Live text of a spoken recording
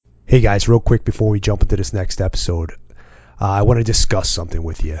Hey guys, real quick before we jump into this next episode, I want to discuss something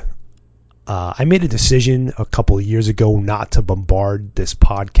with you. I made a decision a couple of years ago not to bombard this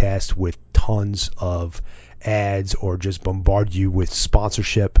podcast with tons of ads or just bombard you with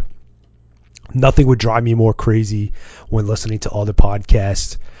sponsorship. Nothing would drive me more crazy when listening to other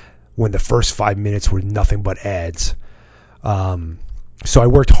podcasts when the first 5 minutes were nothing but ads. So I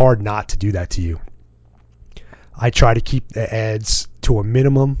worked hard not to do that to you. I try to keep the ads to a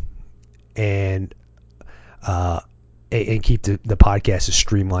minimum and keep the podcast as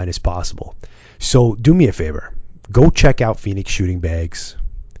streamlined as possible. So do me a favor. Go check out Phoenix Shooting Bags.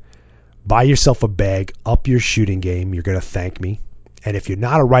 Buy yourself a bag. Up your shooting game. You're going to thank me. And if you're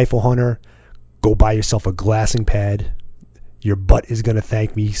not a rifle hunter, go buy yourself a glassing pad. Your butt is going to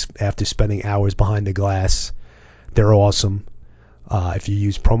thank me after spending hours behind the glass. They're awesome. If you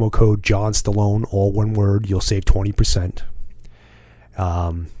use promo code John Stallone, all one word, you'll save 20%.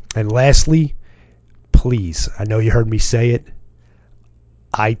 And lastly, please, I know you heard me say it,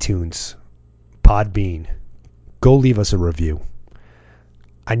 iTunes, Podbean, go leave us a review.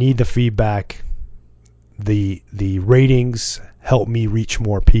 I need the feedback. The ratings help me reach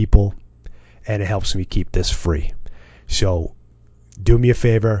more people, and it helps me keep this free. So do me a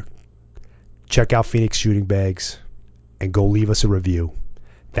favor, check out Phoenix Shooting Bags, and go leave us a review.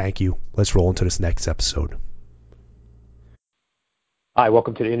 Thank you. Let's roll into this next episode. Hi,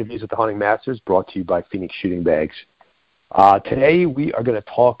 welcome to the Interviews with the Hunting Masters, brought to you by Phoenix Shooting Bags. Today we are going to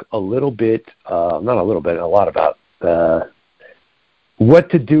talk a lot about what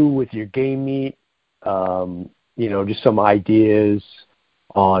to do with your game meat, just some ideas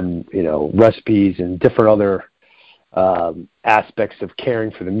on, recipes and different other aspects of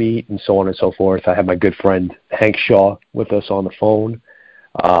caring for the meat and so on and so forth. I have my good friend Hank Shaw with us on the phone.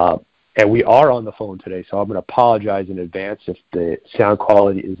 And we are on the phone today, so I'm going to apologize in advance if the sound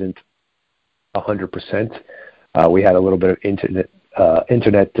quality isn't 100%. We had a little bit of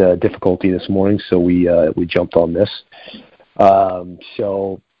internet difficulty this morning, so we jumped on this.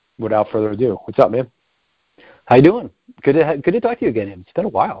 So without further ado, what's up, man? How you doing? Good to talk to you again. It's been a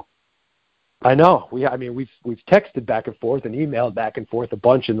while. I know. We've texted back and forth and emailed back and forth a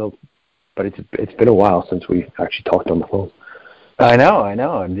bunch, but it's been a while since we actually talked on the phone. I know.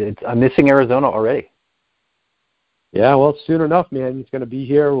 I'm missing Arizona already. Yeah, well, soon enough, man. It's going to be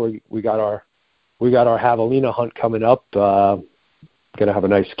here. We got our javelina hunt coming up. Going to have a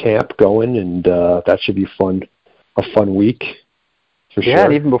nice camp going, and that should be a fun week for sure. Yeah,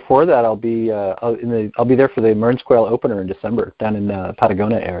 and even before that, I'll be there for the Mearns Quail opener in December down in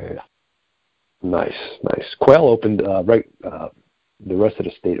Patagonia area. Nice. Quail opened the rest of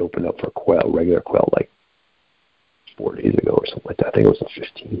the state opened up for quail, regular quail, like 4 days ago or something like that. I think it was the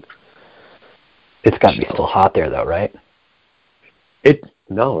 15th. It's got to be still hot there, though, right?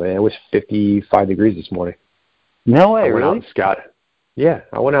 No, it was 55 degrees this morning. No way, I went really? out and scouted. Yeah,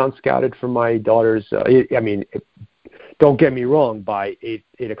 I went out and scouted for my daughter's. Don't get me wrong. By 8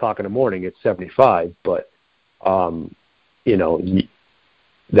 o'clock in the morning, it's 75. But and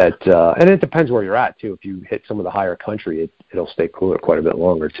it depends where you're at too. If you hit some of the higher country, it'll stay cooler quite a bit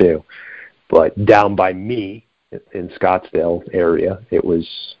longer too. But down by me in Scottsdale area, it was,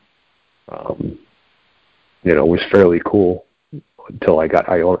 it was fairly cool until I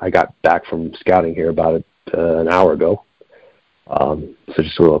got back from scouting here about an hour ago. So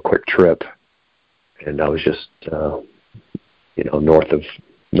just a little quick trip, and I was just, north of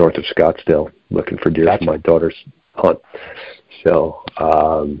Scottsdale looking for deer for my daughter's hunt. So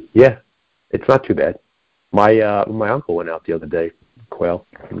yeah, it's not too bad. My uncle went out the other day, quail.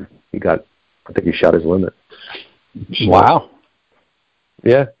 I think he shot his limit. Wow.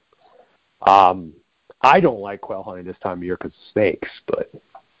 Yeah. I don't like quail hunting this time of year because of snakes, but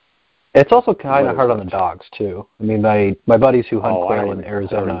it's also kind of hard on the dogs too. I mean, my buddies who hunt quail in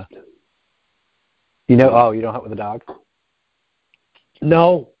Arizona. You don't hunt with a dog?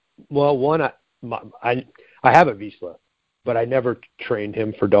 No. Well, I have a Vizsla, but I never trained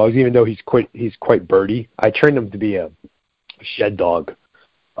him for dogs, even though he's quite birdy. I trained him to be a shed dog.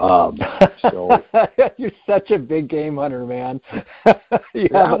 So you're such a big game hunter, man. you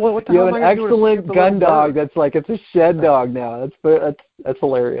have an excellent gun dog that's like it's a shed dog now. That's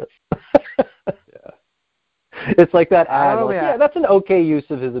hilarious. Yeah. It's like that ad. That's an okay use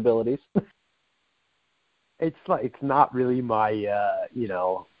of his abilities. It's not really my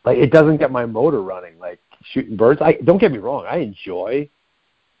it doesn't get my motor running like shooting birds. Don't get me wrong, I enjoy.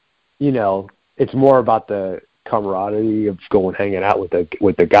 It's more about the camaraderie of going hanging out with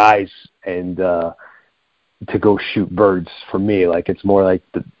the guys and to go shoot birds for me. Like it's more like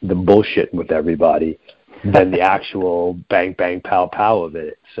the bullshit with everybody. than the actual bang, bang, pow, pow of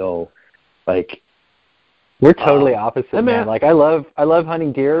it. So, like, we're totally opposite, man. Like, I love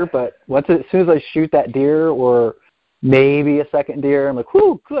hunting deer, but as soon as I shoot that deer or maybe a second deer, I'm like,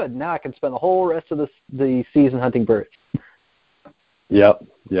 whew, good. Now I can spend the whole rest of the season hunting birds. Yep.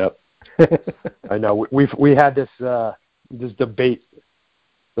 I know. We had this debate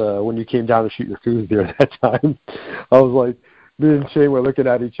when you came down to shoot your coos deer at that time. I was like, me and Shane were looking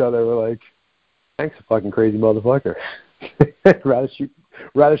at each other. We're like, thanks, a fucking crazy motherfucker.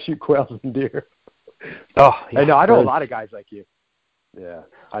 rather shoot quails than deer. Oh, yeah, I know. I know a lot of guys like you. Yeah,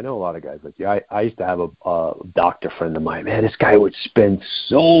 I know a lot of guys like you. I used to have a doctor friend of mine. Man, this guy would spend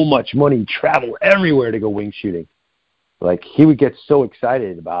so much money, travel everywhere to go wing shooting. Like, he would get so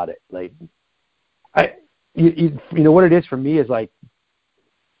excited about it. Like, you know what it is for me is like,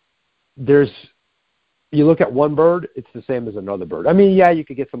 you look at one bird, it's the same as another bird. I mean, yeah, you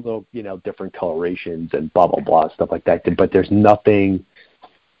could get some little, different colorations and blah, blah, blah, stuff like that. But there's nothing,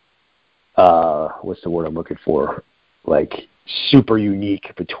 what's the word I'm looking for? Like, super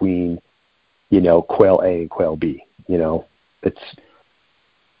unique between, quail A and quail B.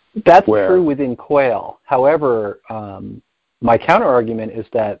 That's true within quail. However, my counter argument is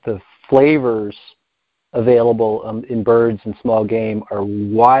that the flavors available in birds and small game are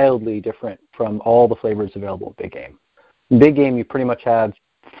wildly different from all the flavors available in big game. In big game, you pretty much have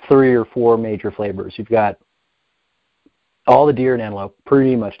 3 or 4 major flavors. You've got all the deer and antelope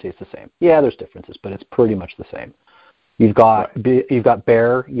pretty much taste the same. Yeah, there's differences, but it's pretty much the same. You've got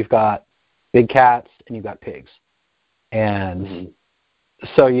bear, you've got big cats, and you've got pigs. And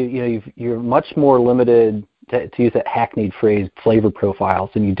so you're much more limited, to use that hackneyed phrase, flavor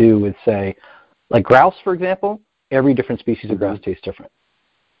profiles than you do with, say, like grouse, for example. Every different species of grouse tastes different,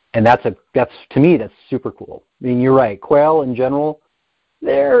 and that's to me, that's super cool. I mean, you're right. Quail in general,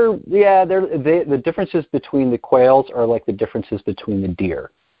 the differences between the quails are like the differences between the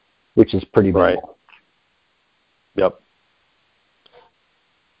deer, which is pretty minimal. Right. Yep.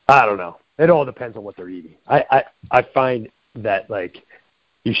 I don't know. It all depends on what they're eating. I find that, like,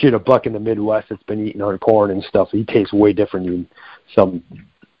 you shoot a buck in the Midwest that's been eating on corn and stuff, he tastes way different than some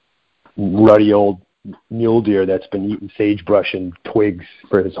ruddy old mule deer that's been eating sagebrush and twigs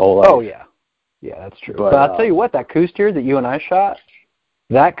for his whole life. Oh, yeah. Yeah, that's true. But I'll tell you what, that coos deer that you and I shot,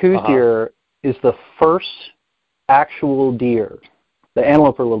 that coos deer is the first actual deer. The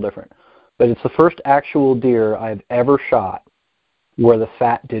antelope are a little different, but it's the first actual deer I've ever shot where the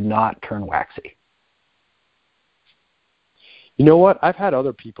fat did not turn waxy. You know what? I've had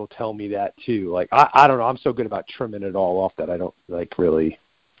other people tell me that too. Like, I don't know. I'm so good about trimming it all off that I don't, like, really.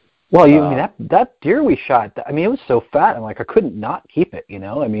 Well, I mean, that deer we shot, I mean, it was so fat. I'm like, I couldn't not keep it,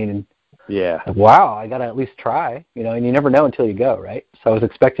 I mean. Yeah. Wow, I got to at least try, and you never know until you go, right? So I was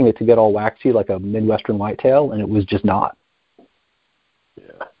expecting it to get all waxy like a Midwestern whitetail, and it was just not.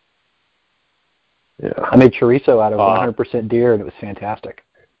 Yeah. Yeah. I made chorizo out of 100% deer, and it was fantastic.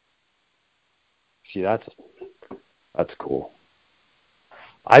 See, that's cool.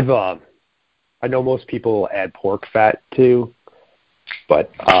 I know most people add pork fat too,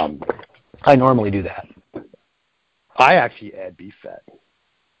 but I normally do that. I actually add beef fat.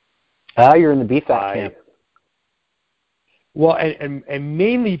 You're in the beef fat camp. Well, and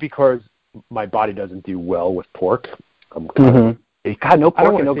mainly because my body doesn't do well with pork. I'm God, no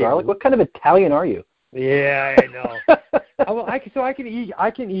pork and no garlic. What kind of Italian are you? Yeah, I know. I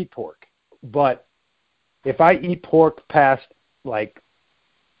can eat pork, but if I eat pork past, like,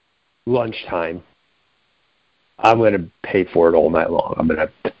 lunchtime, I'm going to pay for it all night long. I'm going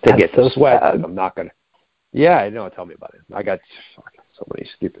to get the sweat. I'm not going to. Yeah, I know. Tell me about it. I got so many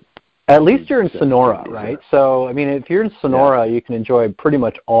stupid. At least you're in Sonora, right? So, I mean, if you're in Sonora, you can enjoy pretty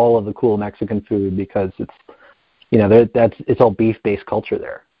much all of the cool Mexican food because it's, it's all beef-based culture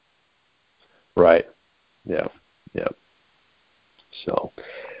there. Right. Yeah. Yeah. So,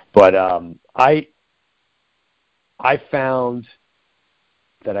 but I found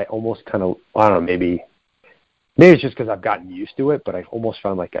that I almost kind of, I don't know, maybe it's just because I've gotten used to it, but I almost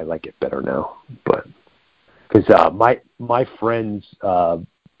found like I like it better now. But because my friends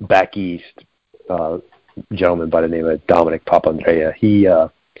back east, gentleman by the name of Dominic Papandrea, he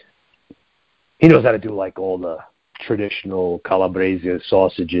knows how to do like all the traditional calabrese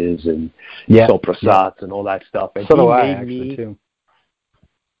sausages and sopressats and all that stuff. And so do I, actually, too.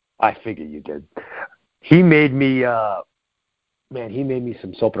 I figured you did. He made me, he made me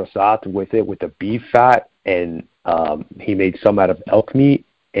some sopressat with the beef fat, and he made some out of elk meat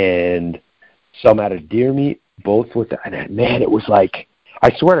and some out of deer meat, both with that. And man, it was like,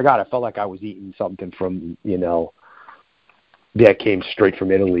 I swear to God, I felt like I was eating something from, that came straight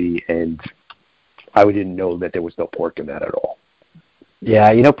from Italy. And I didn't know that there was no pork in that at all.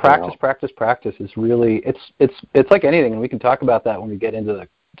 Yeah, practice is really it's like anything, and we can talk about that when we get into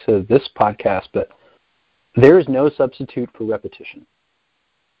this podcast. But there is no substitute for repetition.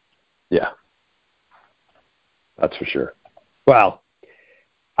 Yeah, that's for sure. Well,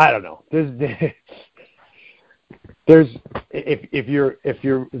 I don't know. There's if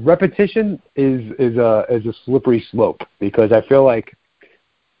your repetition is a slippery slope, because I feel like,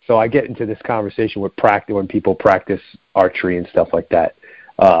 so I get into this conversation with practice when people practice archery and stuff like that.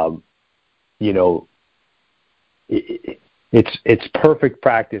 You know, it's perfect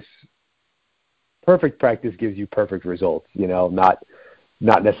practice. Perfect practice gives you perfect results. You know, not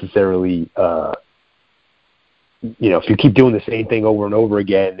necessarily. You know, if you keep doing the same thing over and over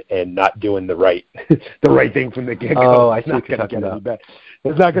again and not doing the right thing from the get-go, I see what you're talking about.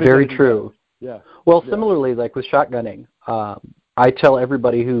 It's not going to Very true. Yeah. Well, similarly, like with shotgunning, I tell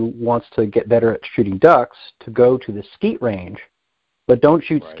everybody who wants to get better at shooting ducks to go to the skeet range, but don't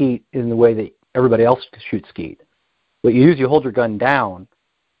shoot skeet in the way that everybody else shoots skeet. What you do is you hold your gun down,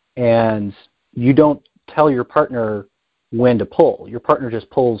 and you don't tell your partner when to pull. Your partner just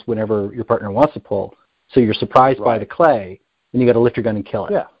pulls whenever your partner wants to pull. So you're surprised by the clay, and you got to lift your gun and kill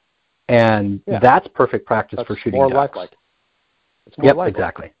it. Yeah. And that's perfect practice for shooting more ducks. Lifelike. It's more lifelike.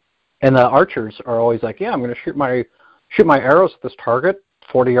 Exactly. And the archers are always like, yeah, I'm going to shoot my arrows at this target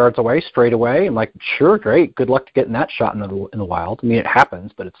 40 yards away, straight away. I'm like, sure, great. Good luck to getting that shot in the wild. I mean, it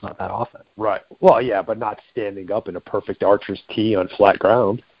happens, but it's not that often. Right. Well, yeah, but not standing up in a perfect archer's tee on flat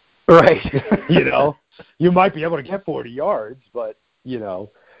ground. Right. You know, you might be able to get 40 yards, but, you know,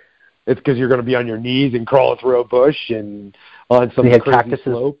 it's because you're going to be on your knees and crawling through a bush and on some crazy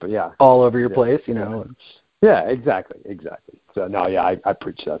slope. Yeah. All over your place, you know. Yeah, exactly. So, no, yeah, I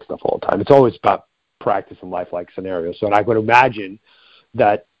preach that stuff all the time. It's always about practice and lifelike scenarios. So, and I would imagine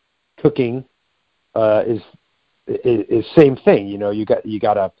that cooking is same thing. You know, you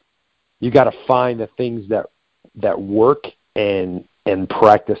gotta find the things that work and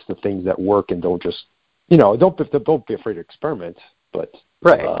practice the things that work, and don't just, you know, don't be afraid to experiment. But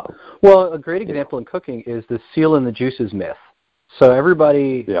right. Well, a great example in cooking is the seal in the juices myth. So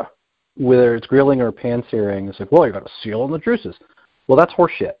everybody, whether it's grilling or pan searing, is like, well, you got to seal in the juices. Well, that's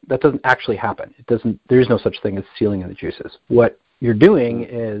horseshit. That doesn't actually happen. There is no such thing as sealing in the juices. What you're doing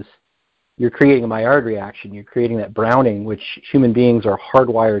is you're creating a Maillard reaction. You're creating that browning, which human beings are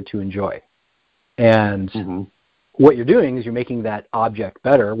hardwired to enjoy. And what you're doing is you're making that object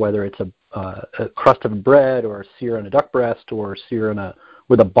better, whether it's a crust of bread or a sear on a duck breast or a sear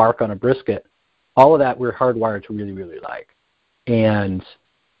with a bark on a brisket. All of that we're hardwired to really, really like. And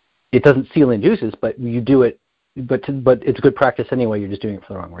it doesn't seal in juices, but you do it. But it's good practice anyway. You're just doing it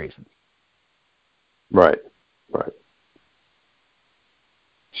for the wrong reasons. Right.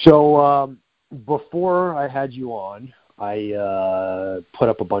 So before I had you on, I put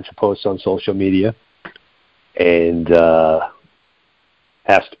up a bunch of posts on social media and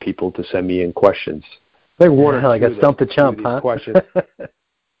asked people to send me in questions. I think one or two. Like a stump to chump, huh? Questions.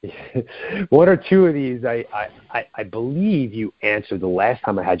 One or two of these, I believe you answered the last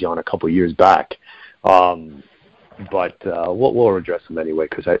time I had you on a couple of years back. But we'll address them anyway,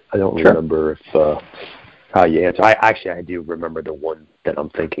 because I don't remember if how you answer. I do remember the one that I'm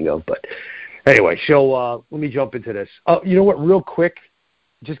thinking of. But anyway, so let me jump into this. You know what? Real quick,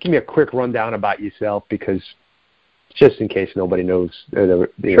 just give me a quick rundown about yourself, because just in case nobody knows,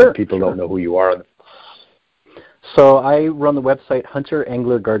 people don't know who you are. So I run the website Hunter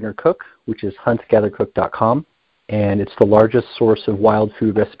Angler Gardener Cook, which is huntgathercook.com, and it's the largest source of wild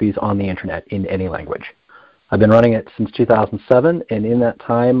food recipes on the internet in any language. I've been running it since 2007, and in that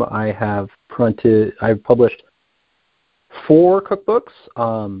time I've published 4 cookbooks.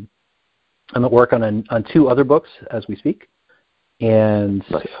 I'm at work on 2 other books as we speak, and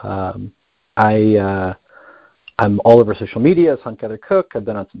I'm all over social media as Hunt Gather Cook. I've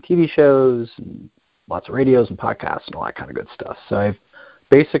been on some TV shows and lots of radios and podcasts and all that kind of good stuff. So I've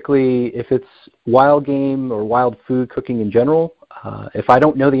basically, if it's wild game or wild food cooking in general, if I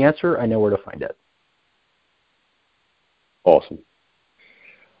don't know the answer, I know where to find it. Awesome.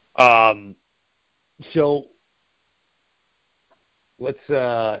 So let's.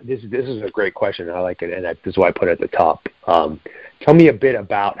 This is a great question. I like it, and this is why I put it at the top. Tell me a bit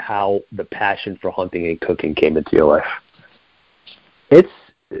about how the passion for hunting and cooking came into your life. It's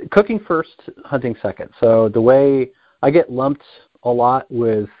cooking first, hunting second. So the way I get lumped a lot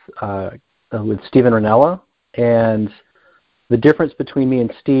with Steve and Ranella, and the difference between me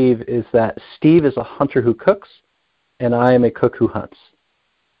and Steve is that Steve is a hunter who cooks, and I am a cook who hunts.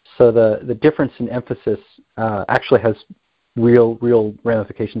 So the difference in emphasis actually has real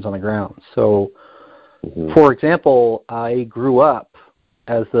ramifications on the ground. So Mm-hmm. For example, I grew up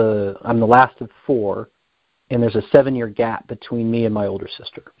I'm the last of 4, and there's a 7-year gap between me and my older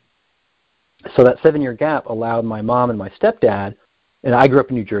sister. So that 7-year gap allowed my mom and my stepdad, and I grew up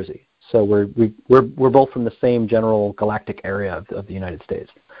in New Jersey, so we're both from the same general galactic area of the United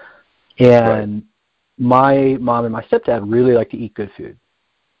States. And my mom and my stepdad really like to eat good food.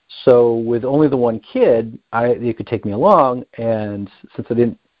 So with only the one kid, they could take me along, and since I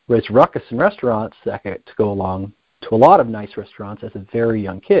didn't raise a ruckus in restaurants, I got to go along to a lot of nice restaurants as a very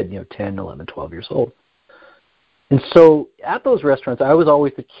young kid, 10, 11, 12 years old. And so at those restaurants, I was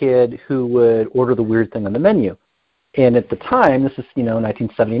always the kid who would order the weird thing on the menu. And at the time, this is,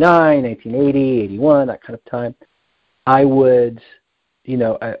 1979, 1980, 81, that kind of time, I would,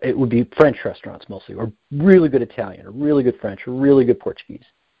 it would be French restaurants mostly, or really good Italian, or really good French, or really good Portuguese.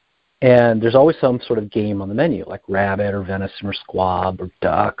 And there's always some sort of game on the menu, like rabbit or venison or squab or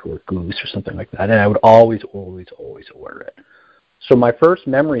duck or goose or something like that. And I would always order it. So my first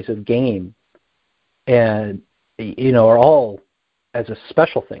memories of game and are all as a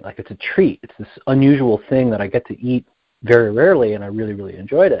special thing. Like, it's a treat. It's this unusual thing that I get to eat very rarely, and I really, really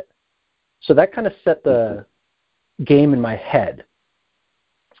enjoyed it. So that kind of set the game in my head.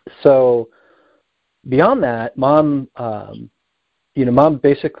 So beyond that, Mom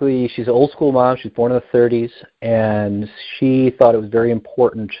basically, she's an old school mom. She's born in the 30s, and she thought it was very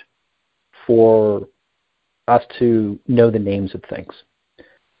important for us to know the names of things.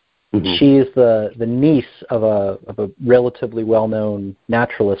 Mm-hmm. She is the niece of a relatively well-known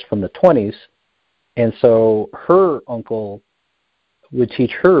naturalist from the 20s, and so her uncle would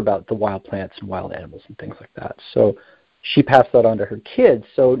teach her about the wild plants and wild animals and things like that. So she passed that on to her kids.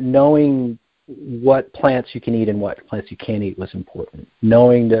 So what plants you can eat and what plants you can't eat was important.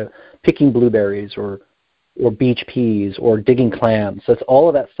 Picking blueberries or beach peas or digging clams. So all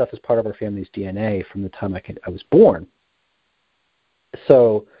of that stuff is part of our family's DNA from the time I was born.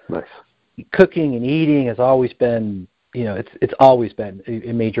 So nice. Cooking and eating has always been, it's always been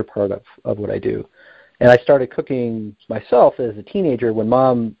a major part of what I do. And I started cooking myself as a teenager when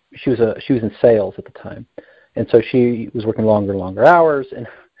Mom, she was in sales at the time. And so she was working longer and longer hours, and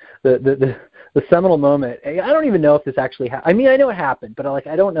the seminal moment, I don't even know if this actually happened. I mean, I know it happened, but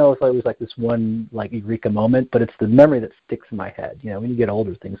I don't know if it was like this one like eureka moment, but it's the memory that sticks in my head. When you get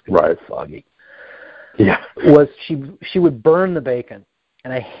older, things get a little foggy. Yeah. Was she would burn the bacon,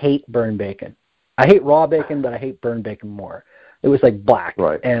 and I hate burned bacon. I hate raw bacon, but I hate burned bacon more. It was like black,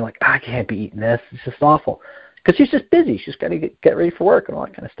 and I can't be eating this. It's just awful. Because she's just busy. She's got to get ready for work and all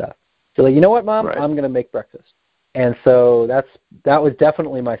that kind of stuff. So you know what, Mom? Right. I'm going to make breakfast. And so that was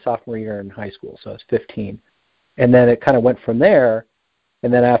definitely my sophomore year in high school, so I was 15. And then it kind of went from there.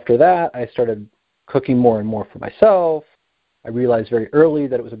 And then after that, I started cooking more and more for myself. I realized very early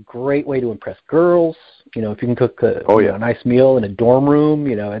that it was a great way to impress girls. If you can cook a nice meal in a dorm room,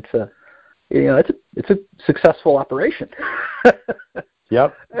 it's a successful operation.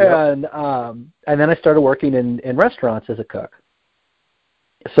 Yep. And then I started working in restaurants as a cook.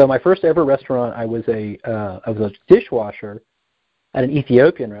 So my first ever restaurant, I was a dishwasher at an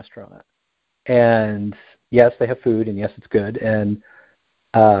Ethiopian restaurant. And yes, they have food, and yes, it's good. And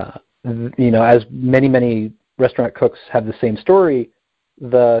as many restaurant cooks have the same story,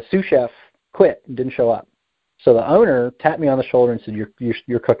 the sous chef quit and didn't show up. So the owner tapped me on the shoulder and said,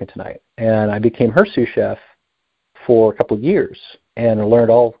 "You're cooking tonight." And I became her sous chef for a couple of years, and I learned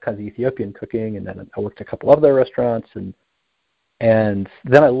all kinds of Ethiopian cooking. And then I worked at a couple of other restaurants, and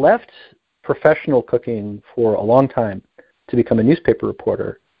then I left professional cooking for a long time to become a newspaper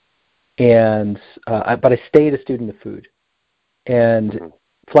reporter. But I stayed a student of food. And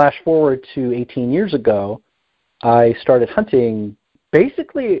flash forward to 18 years ago, I started hunting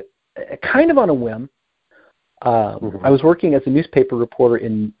basically kind of on a whim. I was working as a newspaper reporter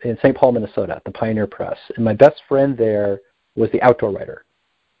in St. Paul, Minnesota at the Pioneer Press. And my best friend there was the outdoor writer.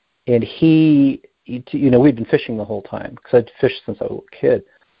 And we'd been fishing the whole time because I'd fished since I was a little kid.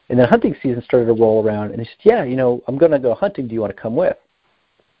 And then hunting season started to roll around, and he said, "Yeah, I'm going to go hunting. Do you want to come with?"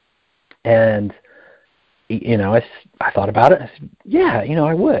 And, I thought about it. I said, "Yeah,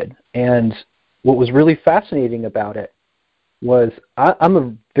 I would." And what was really fascinating about it was I'm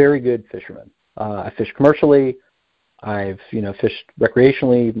a very good fisherman. I fish commercially. I've, fished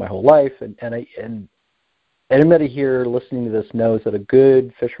recreationally my whole life. And anybody here listening to this knows that a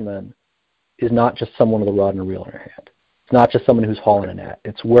good fisherman is not just someone with a rod and a reel in their hand. It's not just someone who's hauling a net.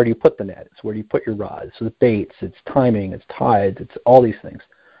 It's where do you put the net. It's where do you put your rods. So it's baits, it's timing, it's tides, it's all these things.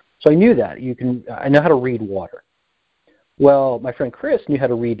 So I knew that. I know how to read water. Well, my friend Chris knew how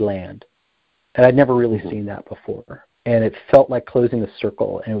to read land, and I'd never really seen that before. And it felt like closing a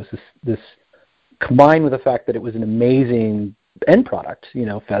circle, and it was this combined with the fact that it was an amazing end product,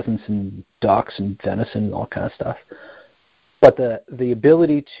 pheasants and ducks and venison and all kind of stuff. But the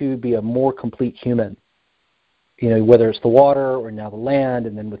ability to be a more complete human, whether it's the water or now the land,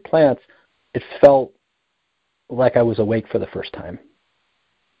 and then with plants, it felt like I was awake for the first time.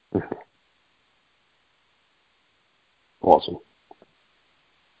 Awesome.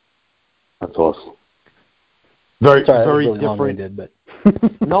 That's awesome. Very really different. But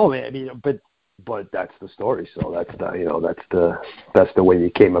No, man. But that's the story. So that's the way you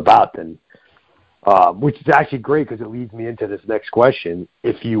came about. Then, which is actually great because it leads me into this next question.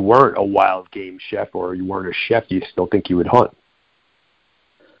 If you weren't a wild game chef or you weren't a chef, do you still think you would hunt?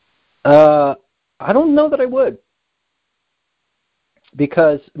 I don't know that I would,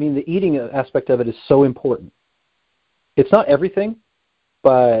 because the eating aspect of it is so important. It's not everything,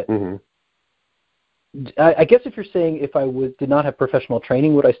 but I guess if you're saying if I did not have professional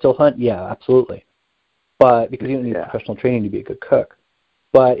training, would I still hunt? Yeah, absolutely. But because you don't need professional training to be a good cook.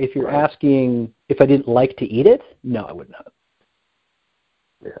 But if you're asking if I didn't like to eat it, no, I would not.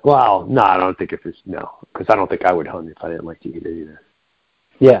 Yeah. Well, no, I don't think because I don't think I would hunt if I didn't like to eat it either.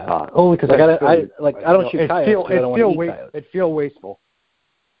 Yeah, only because I don't shoot coyotes. I don't want to eat coyotes. It'd feel wasteful.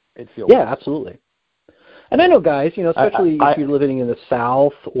 Absolutely. And I know guys, especially if you're living in the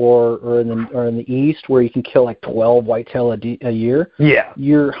South or in the East, where you can kill like 12 whitetail a year. Yeah.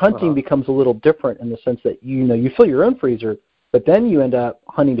 Your hunting becomes a little different in the sense that you fill your own freezer, but then you end up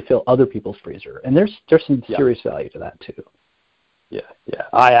hunting to fill other people's freezer, and there's some serious value to that too. Yeah.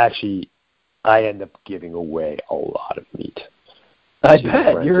 I end up giving away a lot of meat. I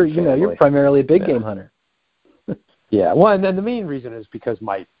bet you're primarily a big game hunter. Yeah. Well, and then the main reason is because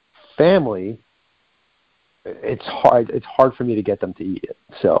my family. It's hard for me to get them to eat it.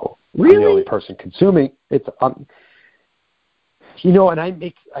 So really, I'm the only person consuming it. And I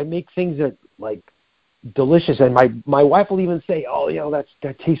make things that like delicious, and my wife will even say, "Oh, that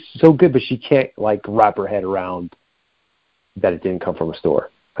tastes so good," but she can't like wrap her head around that it didn't come from a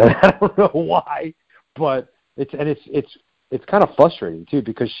store. And I don't know why, but it's kind of frustrating too,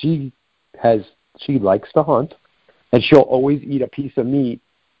 because she likes to hunt, and she'll always eat a piece of meat.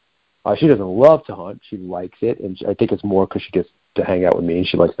 She doesn't love to hunt. She likes it, and I think it's more because she gets to hang out with me, and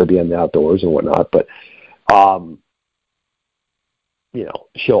she likes to be in the outdoors and whatnot. But,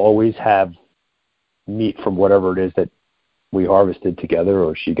 she'll always have meat from whatever it is that we harvested together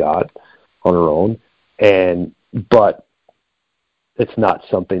or she got on her own. But it's not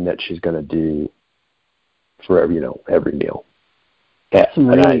something that she's going to do for every meal. That's some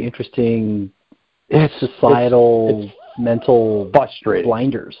really interesting societal mental frustrating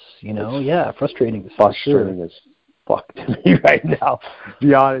blinders, frustrating. Frustrating as fuck to me right now, to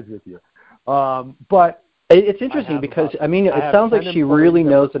be honest with you. But it's interesting because it sounds like she really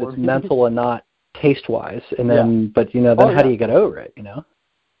knows that it's mental and not taste-wise, and then how do you get over it?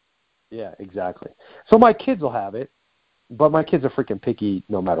 Yeah, exactly. So my kids will have it, but my kids are freaking picky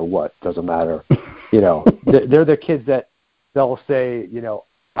no matter what. Doesn't matter. They're the kids that they'll say,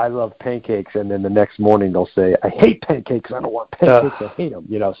 I love pancakes, and then the next morning they'll say, I hate pancakes. I don't want pancakes. I hate them.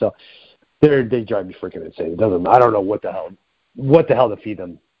 So they drive me freaking insane. I don't know what the hell to feed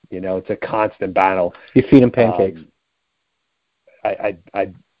them. It's a constant battle. You feed them pancakes. I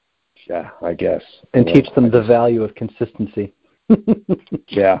guess. And teach them the value of consistency.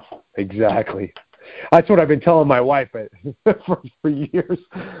 Yeah, exactly. That's what I've been telling my wife for years.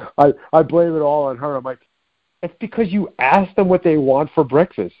 I blame it all on her. I'm like, it's because you ask them what they want for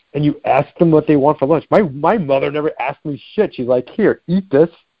breakfast, and you ask them what they want for lunch. My mother never asked me shit. She's like, here, eat this,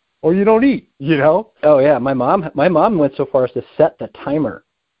 or you don't eat, Oh, yeah, my mom went so far as to set the timer.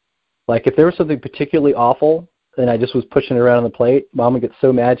 Like, if there was something particularly awful, and I just was pushing it around on the plate, Mom would get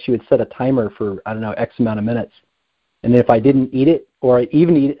so mad she would set a timer for, I don't know, X amount of minutes. And if I didn't eat it, or I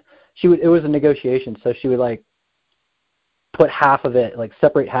even eat it, it was a negotiation, so she would, like, put half of it, like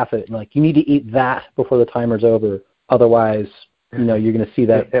separate half of it, and like, you need to eat that before the timer's over, otherwise, you're going to see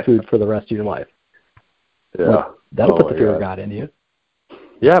that food for the rest of your life. Yeah, like, that'll put the fear of God into you.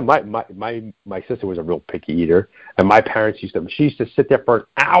 Yeah, my sister was a real picky eater, and my parents she used to sit there for an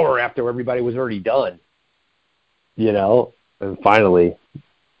hour after everybody was already done. And finally,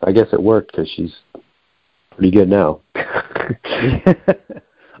 I guess it worked because she's pretty good now.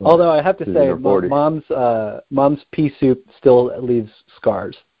 Although I have to say, mom's pea soup still leaves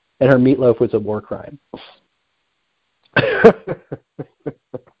scars, and her meatloaf was a war crime.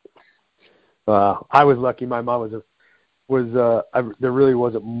 I was lucky. My mom there really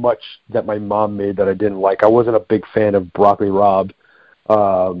wasn't much that my mom made that I didn't like. I wasn't a big fan of broccoli rabe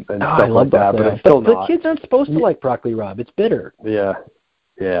and stuff I love like that. But the kids aren't supposed to like broccoli rabe. It's bitter. Yeah.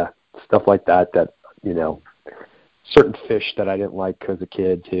 stuff like that, certain fish that I didn't like as a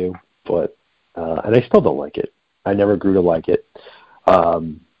kid too, but, and I still don't like it. I never grew to like it.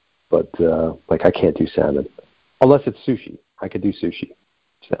 But I can't do salmon. Unless it's sushi. I could do sushi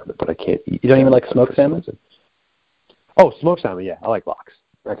salmon, but I can't eat. You don't even like smoked salmon? Oh, smoked salmon, yeah. I like lox.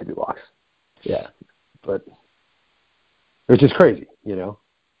 I could do lox. Yeah. But which is crazy,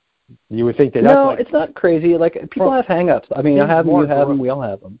 You would think that no, it's not crazy. Like, people have hang-ups. I mean, I have them, you have them, we all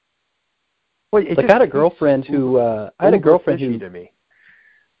have them. Well, I had a girlfriend who, to me.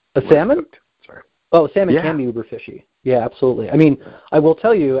 A salmon? Sorry. Oh, salmon can be uber fishy. Yeah, absolutely. I mean, I will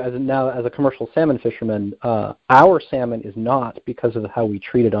tell you, as a commercial salmon fisherman, our salmon is not because of how we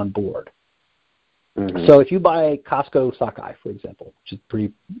treat it on board. Mm-hmm. So if you buy Costco sockeye, for example, which is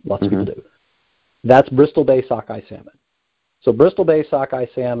lots of people do, that's Bristol Bay sockeye salmon. So Bristol Bay sockeye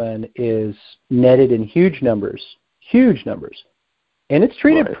salmon is netted in huge numbers, and it's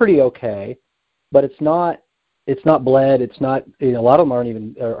treated pretty okay, but it's not bled. It's not. A lot of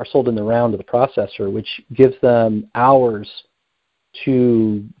them are sold in the round to the processor, which gives them hours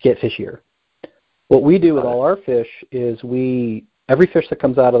to get fishier. What we do with all our fish is every fish that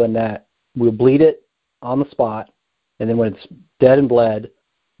comes out of the net, we'll bleed it on the spot, and then when it's dead and bled,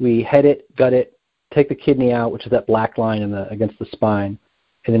 we head it, gut it, take the kidney out, which is that black line against the spine,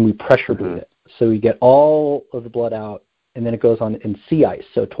 and then we pressure bleed it. So we get all of the blood out, and then it goes on in sea ice,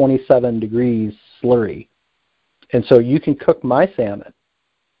 so 27 degrees slurry. And so you can cook my salmon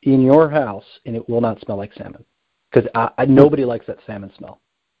in your house, and it will not smell like salmon, because nobody likes that salmon smell.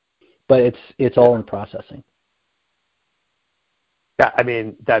 But it's all in processing. Yeah, I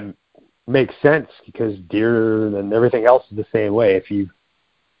mean, that makes sense, because deer and everything else is the same way. If you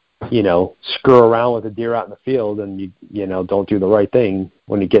screw around with a deer out in the field and you don't do the right thing,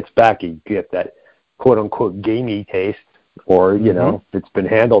 when it gets back, you get that quote unquote gamey taste, or if it's been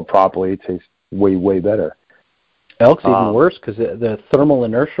handled properly, it tastes way, way better. Elk's even worse, because the thermal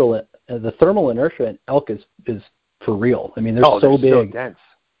inertia in elk is for real. I mean, they're so big. So dense.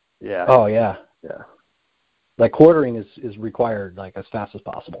 Yeah. Oh yeah. Yeah. Like, quartering is required, like, as fast as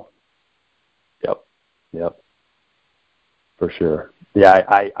possible. Yep. For sure. Yeah,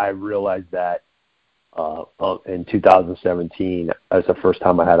 I realized that in 2017. That's the first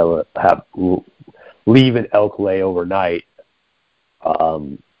time I had to leave an elk lay overnight,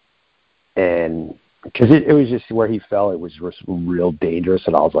 and because it was just where he fell, it was just real dangerous,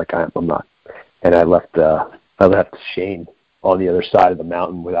 and I was like, I'm not. And I left Shane on the other side of the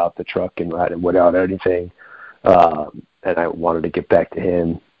mountain without the truck and without anything, and I wanted to get back to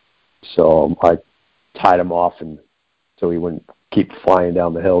him, so I tied him off, and so he wouldn't keep flying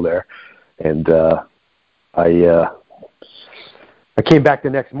down the hill there. And I came back the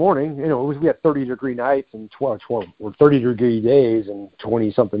next morning. We had 30-degree nights and 30-degree days and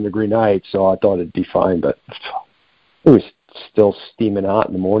 20-something degree nights, so I thought it'd be fine. But it was still steaming hot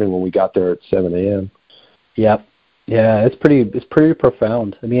in the morning when we got there at 7 a.m. Yep. Yeah, it's pretty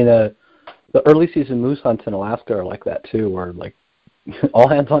profound. I mean, the early season moose hunts in Alaska are like that too, where, like, all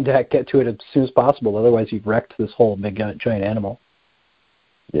hands on deck, get to it as soon as possible. Otherwise, you've wrecked this whole big giant animal.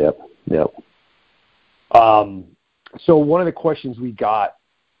 Yep. So one of the questions we got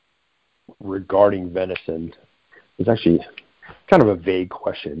regarding venison is actually kind of a vague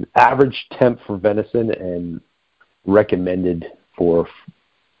question. Average temp for venison and recommended for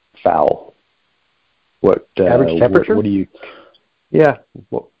fowl. What average temperature? What do you? Yeah.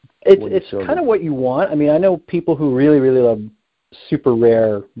 It's kind of what you want. I mean, I know people who really, really love super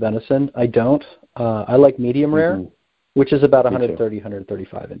rare venison. I don't. I like medium rare, which is about 130,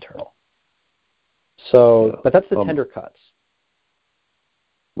 135 internal. So, but that's the tender cuts.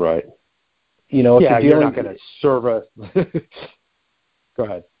 Right. If you're not going to serve a. Go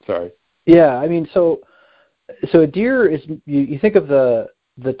ahead. Sorry. Yeah, I mean, so a deer is, you think of the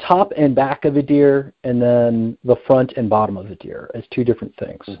top and back of a deer, and then the front and bottom of the deer as two different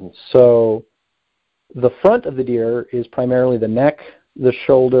things. Mm-hmm. So the front of the deer is primarily the neck, the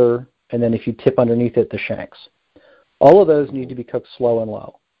shoulder, and then if you tip underneath it, the shanks. All of those need to be cooked slow and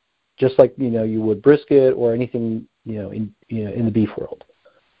low, just like you would brisket or anything in the beef world,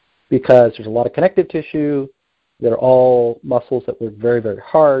 because there's a lot of connective tissue. They're all muscles that work very, very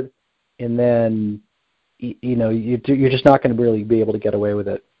hard, and then you're just not going to really be able to get away with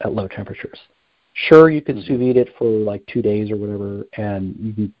it at low temperatures. Sure, you could sous vide it for like 2 days or whatever, and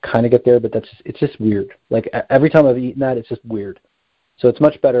you can kind of get there, but it's just weird. Like, every time I've eaten that, it's just weird. So it's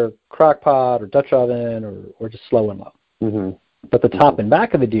much better crock pot or Dutch oven or just slow and low. Mm-hmm. But the top and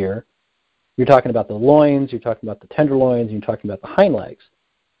back of the deer, you're talking about the loins, you're talking about the tenderloins, and you're talking about the hind legs.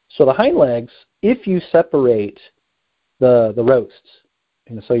 So the hind legs, if you separate the roasts,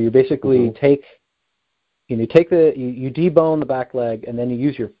 So you basically take you debone the back leg, and then you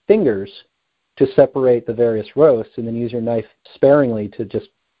use your fingers to separate the various roasts, and then use your knife sparingly to just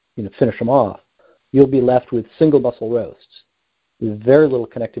finish them off. You'll be left with single muscle roasts with very little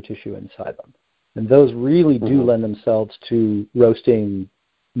connective tissue inside them, and those really do lend themselves to roasting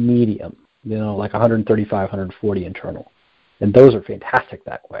medium, like 135, 140 internal, and those are fantastic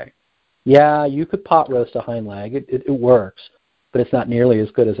that way. Yeah, you could pot roast a hind leg. It works, but it's not nearly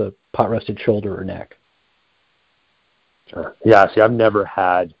as good as a pot roasted shoulder or neck. Sure. Yeah, see, I've never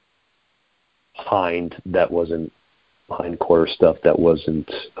had hind quarter stuff that wasn't,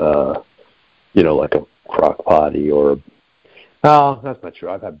 like a crock potty or, no, that's not true.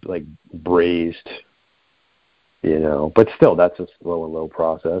 I've had like braised, but still, that's a slow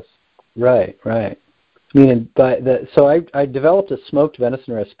process. Right. So I developed a smoked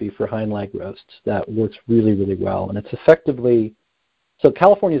venison recipe for hind leg roasts that works really, really well, and it's effectively, so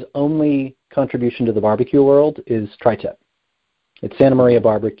California's only contribution to the barbecue world is tri-tip. It's Santa Maria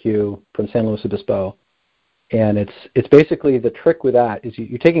Barbecue from San Luis Obispo, and it's basically, the trick with that is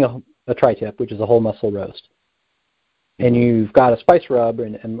you're taking a tri-tip, which is a whole muscle roast, and you've got a spice rub or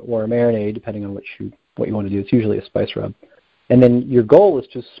a marinade, depending on what you want to do. It's usually a spice rub. And then your goal is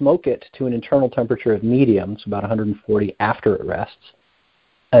to smoke it to an internal temperature of medium, so about 140 after it rests,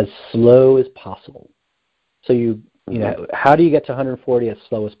 as slow as possible. So how do you get to 140 as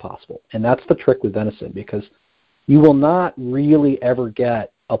slow as possible? And that's the trick with venison, because you will not really ever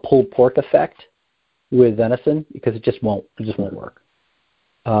get a pulled pork effect with venison, because it just won't work.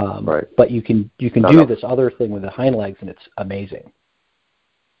 Right. But you can do this other thing with the hind legs, and it's amazing.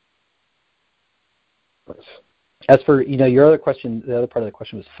 Nice. As for your other question, the other part of the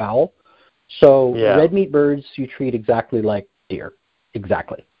question was fowl. So red meat birds you treat exactly like deer.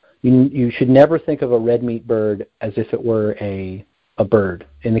 Exactly. You should never think of a red meat bird as if it were a bird.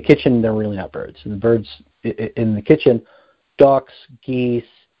 In the kitchen, they're really not birds. And the birds in the kitchen, ducks, geese,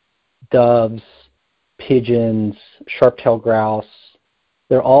 doves, pigeons, sharp-tailed grouse,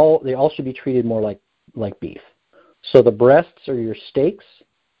 they all should be treated more like beef. So the breasts are your steaks,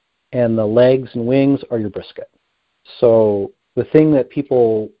 and the legs and wings are your brisket. So the thing that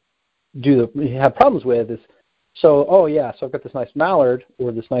people have problems with is, so I've got this nice mallard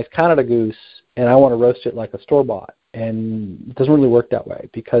or this nice Canada goose, and I want to roast it like a store-bought. And it doesn't really work that way,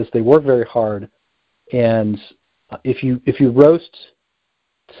 because they work very hard. And if you roast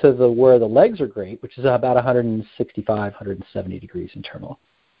to where the legs are great, which is about 165, 170 degrees internal,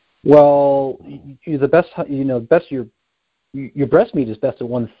 well, your breast meat is best at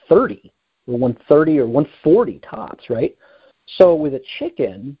 130 or 140 tops, right? So with a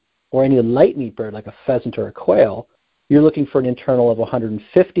chicken or any light meat bird like a pheasant or a quail, you're looking for an internal of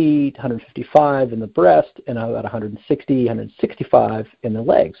 150 to 155 in the breast and about 160, 165 in the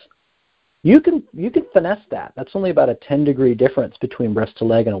legs. You can finesse that. That's only about a 10-degree difference between breast to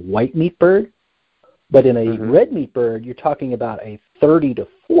leg and a white meat bird. But in a red meat bird, you're talking about a 30 to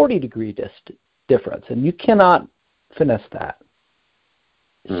 40-degree difference, and you cannot finesse that.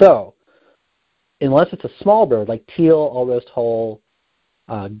 So, unless it's a small bird, like teal, I'll roast whole.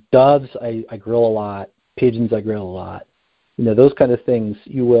 Doves, I grill a lot. Pigeons, I grill a lot. Those kind of things,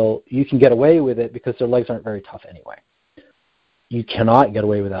 you can get away with it because their legs aren't very tough anyway. You cannot get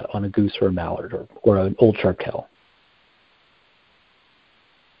away with that on a goose or a mallard or an old sharp-tail.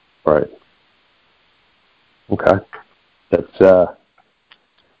 Right. Okay. That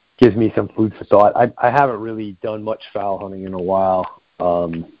gives me some food for thought. I haven't really done much fowl hunting in a while,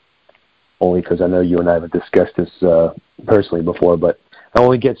 only because I know you and I have discussed this personally before, but I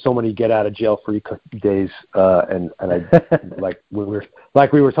only get so many get-out-of-jail-free days, and I like we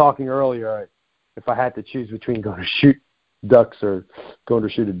were talking earlier, if I had to choose between going to shoot ducks or going to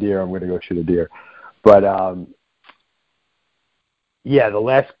shoot a deer, I'm going to go shoot a deer. But,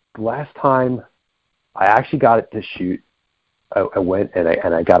 the last time I actually got it to shoot, I went and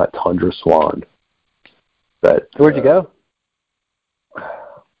I got a tundra swan. But where'd you go?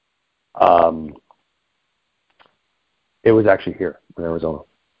 It was actually here in Arizona,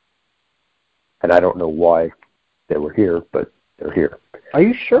 and I don't know why they were here, but they're here. Are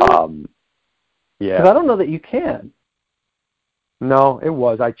you sure? Yeah. Because I don't know that you can. No, it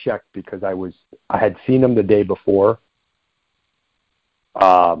was. I checked because I had seen them the day before.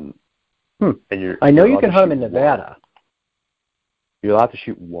 And I know you can hunt them in Nevada. You're allowed to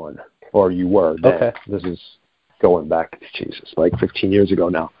shoot one, or you were then. Okay. This is going back, Jesus, like 15 years ago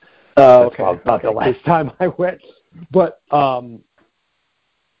now. Oh, okay. About the last time I went. But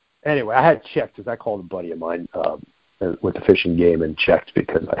anyway, I had checked because I called a buddy of mine with the fishing game and checked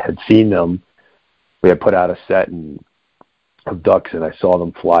because I had seen them. We had put out a set, and of ducks, and I saw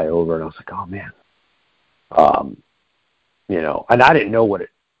them fly over, and I was like, oh man, and I didn't know what it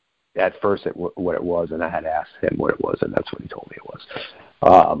was, and I had asked him what it was, and that's what he told me it was.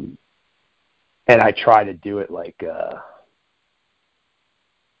 And I try to do it like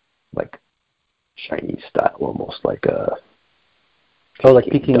Chinese style, almost like a like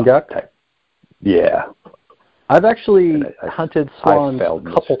Peking duck type. Yeah. I've actually hunted swans a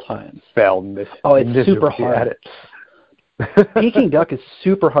couple times. It's super hard. Peking duck is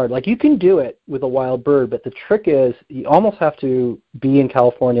super hard. Like, you can do it with a wild bird, but the trick is you almost have to be in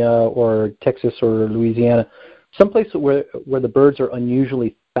California or Texas or Louisiana, someplace where the birds are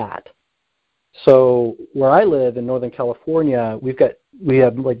unusually fat. So where I live in Northern California, we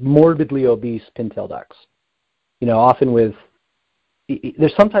have like morbidly obese pintail ducks. Often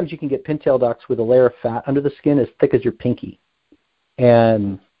there's sometimes you can get pintail ducks with a layer of fat under the skin as thick as your pinky.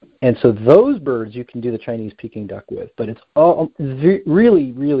 And so those birds you can do the Chinese Peking duck with, but it's all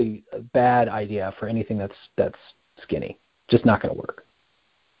really, really a bad idea for anything that's skinny. Just not going to work.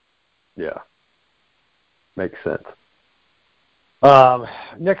 Yeah. Makes sense.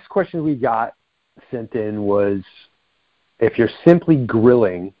 Next question we got sent in was, if you're simply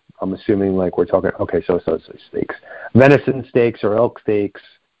grilling, I'm assuming like we're talking, okay, so steaks, venison steaks or elk steaks,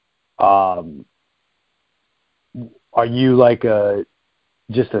 are you like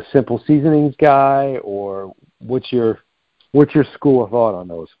just a simple seasonings guy, or what's your school of thought on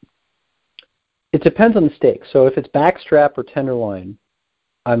those? It depends on the steak. So if it's backstrap or tenderloin,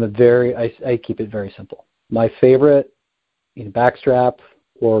 I keep it very simple. My favorite backstrap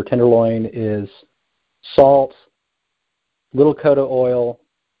or tenderloin is salt, little coat of oil,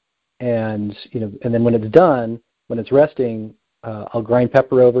 and then when it's done, when it's resting, I'll grind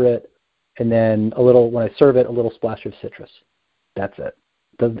pepper over it, and then when I serve it, a little splash of citrus. That's it.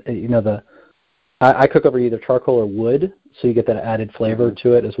 I cook over either charcoal or wood, so you get that added flavor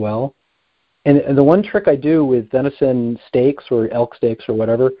to it as well. And the one trick I do with venison steaks or elk steaks or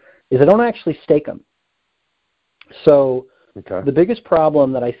whatever is I don't actually steak them. So the biggest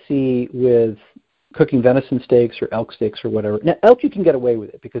problem that I see with cooking venison steaks or elk steaks or whatever. Now, elk you can get away with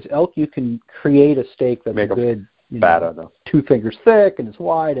it, because elk you can create a steak that's a good 2 fingers thick and it's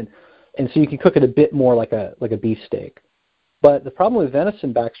wide, and so you can cook it a bit more like a beef steak. But the problem with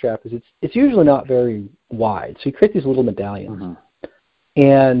venison backstrap is it's usually not very wide, so you create these little medallions. Mm-hmm.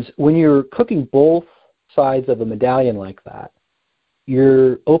 And when you're cooking both sides of a medallion like that,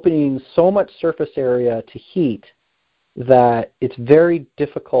 you're opening so much surface area to heat that it's very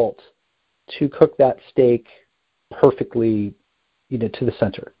difficult to cook that steak perfectly, to the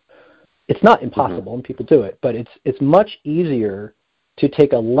center. It's not impossible, and people do it, but it's much easier to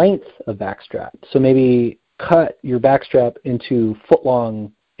take a length of backstrap. So maybe cut your backstrap into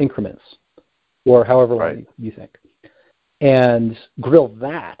foot-long increments, or however long you think, and grill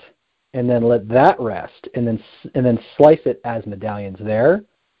that, and then let that rest, and then slice it as medallions there.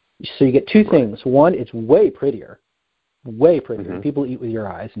 So you get two things. One, it's way prettier. People eat with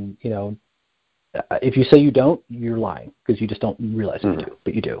your eyes, and if you say you don't, you're lying, because you just don't realize you do,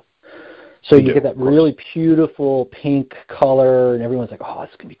 but you do. So you get that really beautiful pink color, and everyone's like, oh,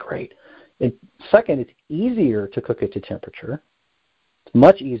 this is going to be great. And second, it's easier to cook it to temperature. It's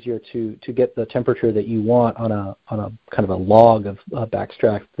much easier to get the temperature that you want on a kind of a log of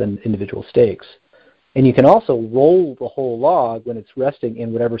backstrap than individual steaks. And you can also roll the whole log when it's resting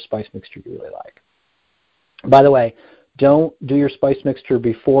in whatever spice mixture you really like. By the way, don't do your spice mixture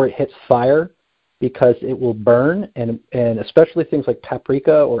before it hits fire, because it will burn, and especially things like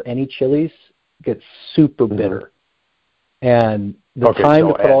paprika or any chilies get super bitter. And the time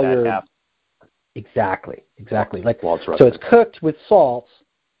to put all your exactly like so it's cooked with salt,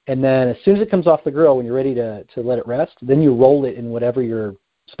 and then as soon as it comes off the grill, when you're ready to let it rest, then you roll it in whatever your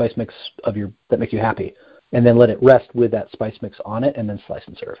spice mix that makes you happy, and then let it rest with that spice mix on it, and then slice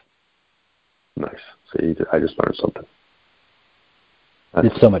and serve. Nice. See, I just learned something.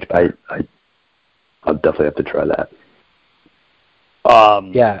 It's so much better. I'll definitely have to try that.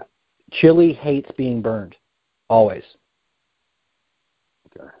 Yeah, chili hates being burned, always.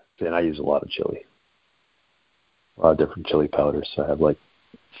 Okay. And I use a lot of chili. A lot of different chili powders. I have like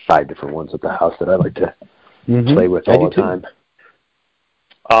 5 different ones at the house that I like to play with all the time.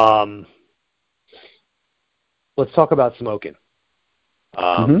 Let's talk about smoking.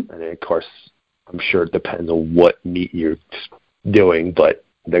 And of course, I'm sure it depends on what meat you're doing, but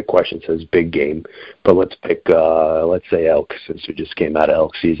the question says big game. But let's pick, let's say elk, since we just came out of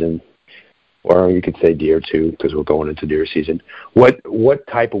elk season. Or you could say deer too, because we're going into deer season. What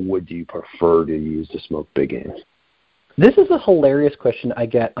type of wood do you prefer to use to smoke big game? This is a hilarious question I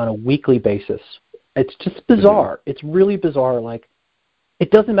get on a weekly basis. It's just bizarre. Mm-hmm. It's really bizarre. Like,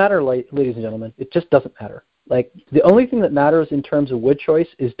 it doesn't matter, ladies and gentlemen. It just doesn't matter. Like, the only thing that matters in terms of wood choice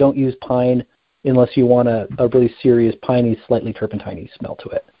is don't use pine unless you want a really serious piney, slightly turpentine smell to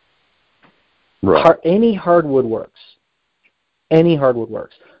it. Right. Any hardwood works. Any hardwood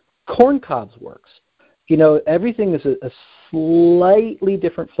works. Corn cobs works. You know, everything is a slightly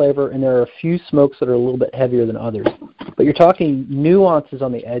different flavor, and there are a few smokes that are a little bit heavier than others. But you're talking nuances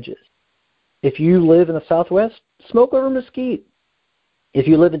on the edges. If you live in the Southwest, smoke over mesquite. If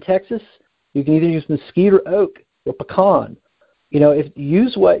you live in Texas, you can either use mesquite or oak or pecan. You know,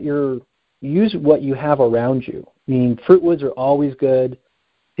 use what you have around you. I mean, fruitwoods are always good.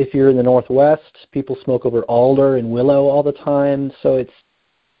 If you're in the Northwest, people smoke over alder and willow all the time. So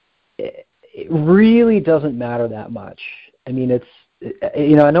it really doesn't matter that much. I mean,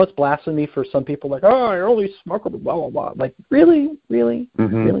 I know it's blasphemy for some people, like, oh, I only smoke over blah, blah, blah. Like, really? Really?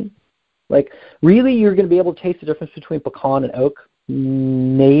 Like, really, you're going to be able to taste the difference between pecan and oak?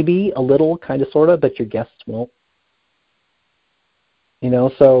 Maybe a little, kind of, sort of, but your guests won't. You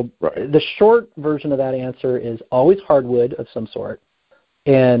know, so right. The short version of that answer is always hardwood of some sort.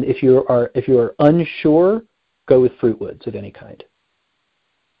 And if you are unsure, go with fruitwoods of any kind.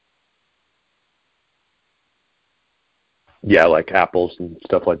 Yeah, like apples and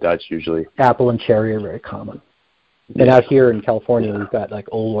stuff like that's usually. Apple and cherry are very common. Yeah. And out here in California, we've got like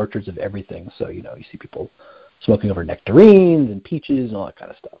old orchards of everything. So, you know, you see people smoking over nectarines and peaches and all that kind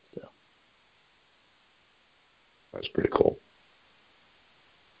of stuff. So. That's pretty cool.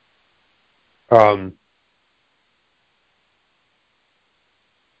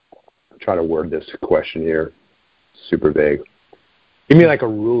 Try to word this question here. Super vague. Give me like a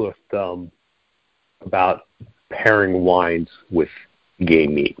rule of thumb about pairing wines with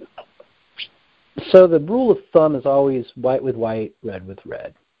game meat. So the rule of thumb is always white with white, red with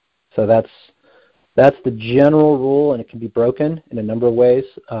red. So that's the general rule, and it can be broken in a number of ways.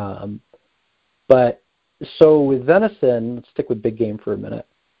 But so with venison, let's stick with big game for a minute.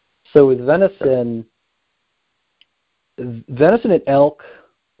 So with venison and elk,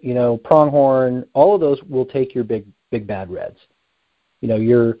 you know, pronghorn, all of those will take your big bad reds. You know,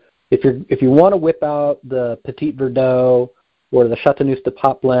 if you want to whip out the Petit Verdot or the Chateauneuf de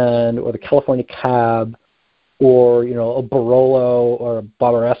Pot blend or the California Cab or, you know, a Barolo or a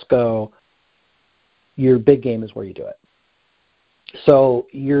Barbaresco, your big game is where you do it. So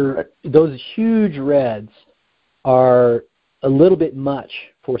those huge reds are a little bit much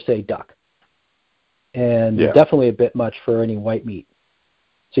for, say, duck, and definitely a bit much for any white meat.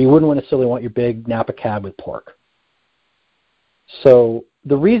 So you wouldn't necessarily want your big Napa Cab with pork. So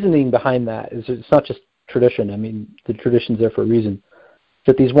the reasoning behind that is it's not just tradition. I mean, the tradition's there for a reason.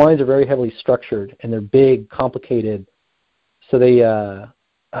 That these wines are very heavily structured and they're big, complicated. So they, there's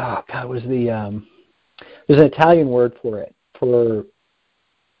an Italian word for it.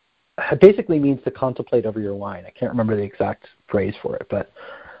 It basically means to contemplate over your wine. I can't remember the exact phrase for it, but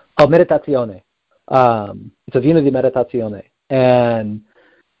meditazione. It's a vino di meditazione, and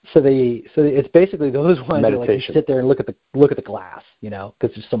so it's basically those wines that, like, you sit there and look at the glass, you know,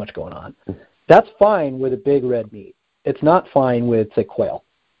 because there's so much going on. That's fine with a big red meat. It's not fine with, say, quail.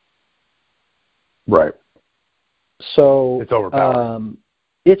 Right. So it's overpowering.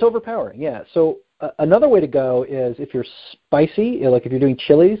 It's overpowering, yeah. So another way to go is if you're spicy, like if you're doing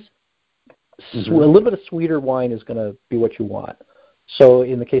chilies, a little bit of sweeter wine is going to be what you want. So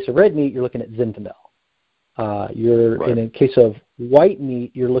in the case of red meat, you're looking at Zinfandel. In a case of white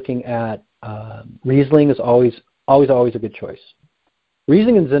meat, you're looking at Riesling is always a good choice.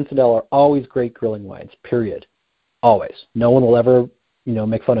 Riesling and Zinfandel are always great grilling wines, period. Always. No one will ever, you know,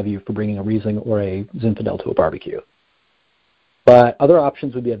 make fun of you for bringing a Riesling or a Zinfandel to a barbecue. But other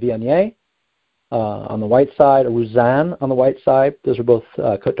options would be a Viognier on the white side, a Roussanne on the white side. Those are both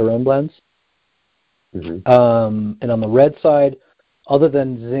Côte d'Aron blends. And on the red side, other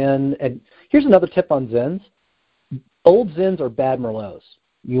than Zin, and here's another tip on Zins. Old Zins are bad Merlots.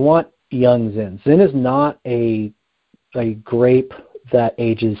 You want young Zins. Zin is not a grape that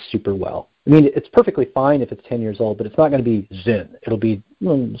ages super well. I mean, it's perfectly fine if it's 10 years old, but it's not going to be Zin. It'll be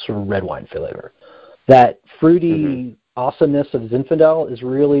sort of red wine flavor. That fruity awesomeness of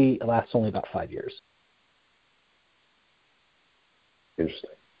Zinfandel lasts only about 5 years.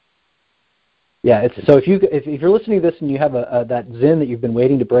 Interesting. Yeah, so if you're listening to this and you have that Zin that you've been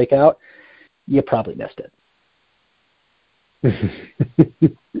waiting to break out, you probably missed it.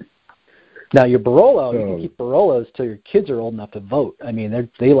 Now your Barolo, you can keep Barolos till your kids are old enough to vote. I mean,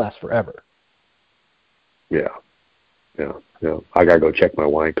 they last forever. Yeah. I gotta go check my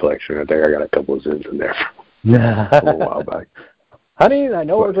wine collection. I think I got a couple of Zins in there from a while back. Honey, I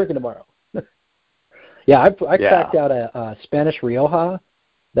know what we're drinking tomorrow. Yeah, I cracked out a Spanish Rioja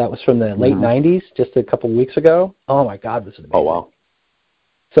that was from the late 90s, just a couple of weeks ago. Oh, my God, was it amazing. Oh, wow.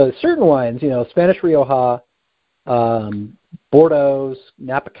 So certain wines, Spanish Rioja, Bordeaux,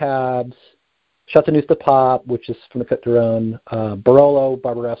 Napa Cabs, Chateauneuf de Pape, which is from the Côte d'Aron, Barolo,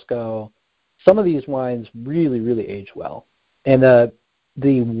 Barbaresco. Some of these wines really, really age well. And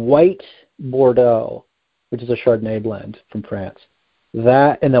the white Bordeaux, which is a Chardonnay blend from France,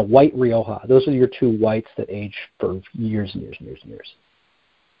 that and the white Rioja, those are your two whites that age for years and years and years and years.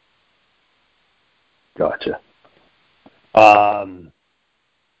 Gotcha.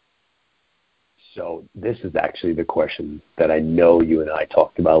 So this is actually the question that I know you and I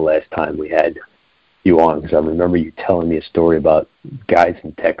talked about last time we had you on, because I remember you telling me a story about guys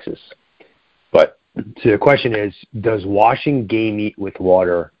in Texas. But so the question is, does washing game meat with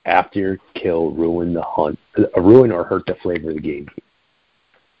water after your kill ruin the hunt, ruin or hurt the flavor of the game meat?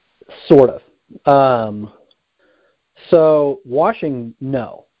 Sort of. So washing,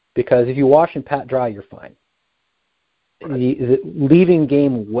 no, because if you wash and pat dry, you're fine. Right. Leaving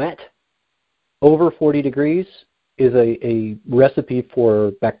game wet over 40 degrees is a recipe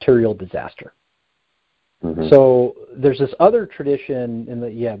for bacterial disaster. Mm-hmm. So there's this other tradition,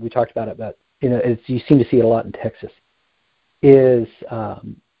 we talked about it, but you seem to see it a lot in Texas, is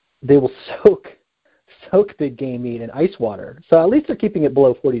they will soak big game meat in ice water. So at least they're keeping it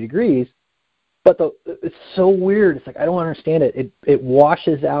below 40 degrees, but it's so weird. It's like, I don't understand it. It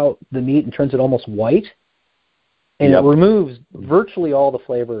washes out the meat and turns it almost white, and It removes virtually all the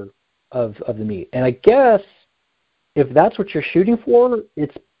flavor of the meat. And I guess if that's what you're shooting for,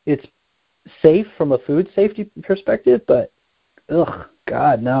 it's safe from a food safety perspective, but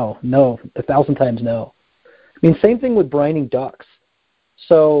God, no, 1,000 times no. I mean, same thing with brining ducks.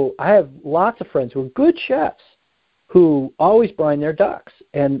 So I have lots of friends who are good chefs who always brine their ducks.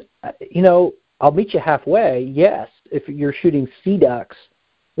 And, I'll meet you halfway. Yes, if you're shooting sea ducks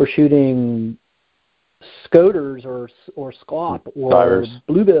or shooting scoters or scaup or divers,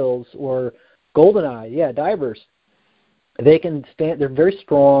 bluebills or goldeneye, divers, they can stand. They're very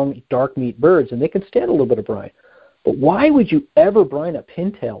strong, dark meat birds, and they can stand a little bit of brine. But why would you ever brine a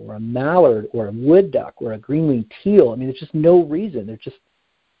pintail or a mallard or a wood duck or a green-winged teal? I mean, there's just no reason.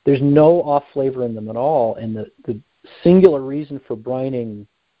 There's no off flavor in them at all. And the singular reason for brining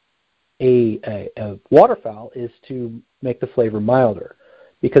a waterfowl is to make the flavor milder,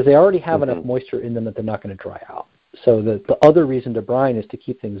 because they already have enough moisture in them that they're not going to dry out. So the other reason to brine is to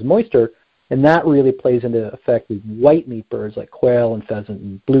keep things moister, and that really plays into effect with white meat birds like quail and pheasant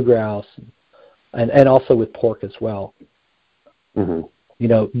and blue grouse, and also with pork as well. Mm-hmm.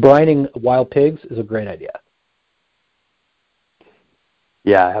 Brining wild pigs is a great idea.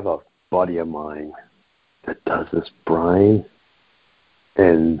 Yeah, I have a buddy of mine that does this brine,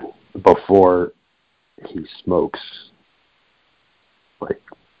 and before he smokes, like,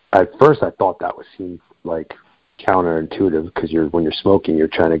 at first I thought that seemed like counterintuitive, because when you're smoking, you're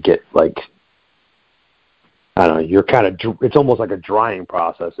trying to get, like, I don't know, you're kind of, it's almost like a drying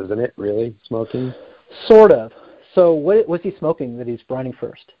process, isn't it, really, smoking? Sort of. So what was he smoking that he's brining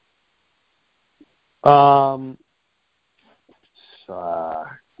first?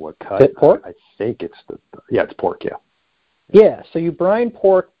 What cut? Pork? I think it's it's pork, yeah. Yeah, so you brine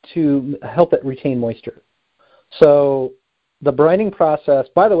pork to help it retain moisture. So the brining process,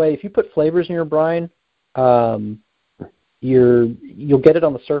 by the way, if you put flavors in your brine, you'll get it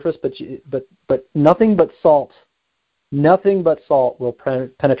on the surface, but nothing but salt will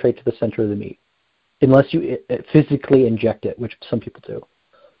penetrate to the center of the meat, unless you physically inject it, which some people do.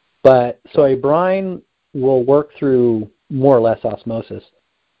 But so a brine will work through more or less osmosis,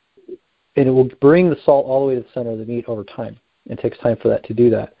 and it will bring the salt all the way to the center of the meat over time. It takes time for that to do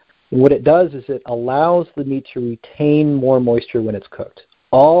that. And what it does is it allows the meat to retain more moisture when it's cooked.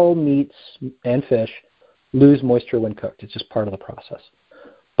 All meats and fish lose moisture when cooked. It's just part of the process.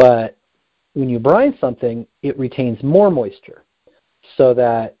 But when you brine something, it retains more moisture, so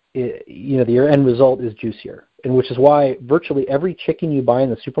that the end result is juicier, and which is why virtually every chicken you buy in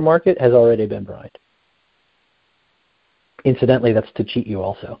the supermarket has already been brined. Incidentally, that's to cheat you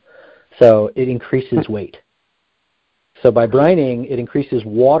also. So it increases weight. So by brining, it increases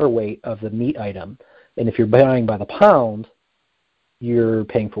water weight of the meat item. And if you're buying by the pound, you're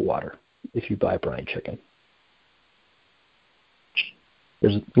paying for water if you buy brine chicken.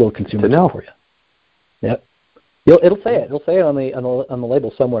 There's a little consumer tip for you. Yep. It'll say it. It'll say it on the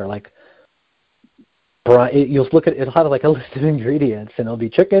label somewhere. Like, brine. You'll look at it. It'll have like a list of ingredients, and it'll be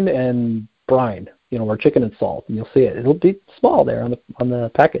chicken and brine, or chicken and salt, and you'll see it. It'll be small there on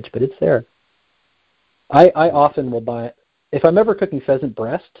the package, but it's there. I often will buy it if I'm ever cooking pheasant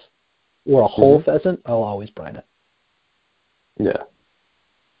breasts. or a whole pheasant, I'll always brine it. Yeah.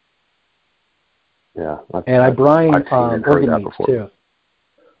 Yeah. I brine organ meats too.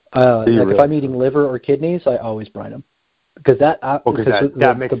 If I'm eating liver or kidneys, I always brine them because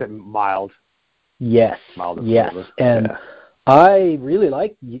that makes it mild. Yes. Mild yes. flavor. And I really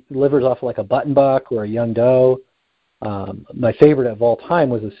like livers off like a button buck or a young doe. My favorite of all time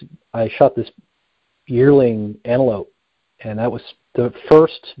was I shot this yearling antelope, and that was the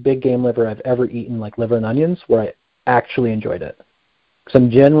first big game liver I've ever eaten, like liver and onions, where I actually enjoyed it. Because I'm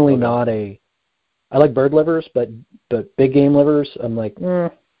generally not I like bird livers, but big game livers, I'm like, I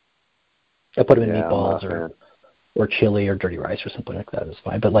put them in meatballs or chili or dirty rice or something like that is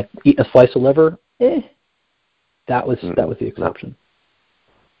fine. But like eating a slice of liver, that was the exception.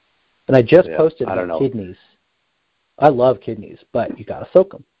 And I just posted about kidneys. I love kidneys, but you gotta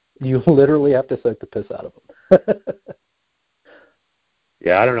soak them. You literally have to soak the piss out of them.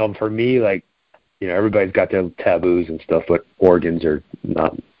 Yeah, I don't know. For me, like, everybody's got their taboos and stuff, but organs are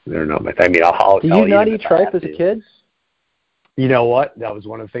not. They're not my thing. I mean, Did you not eat tripe as a kid? You know what? That was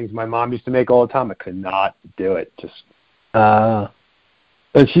one of the things my mom used to make all the time. I could not do it. Just. And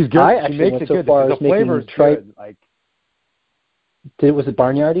she's good. I actually went so far as making tripe. Like, was it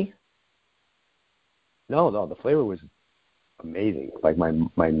barnyardy? No, the flavor was amazing. Like my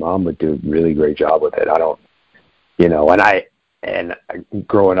mom would do a really great job with it. I don't, and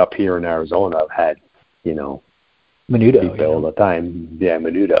growing up here in Arizona, I've had, menudo all the time. Yeah,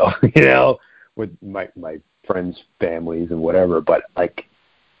 menudo, with my friends' families and whatever. But like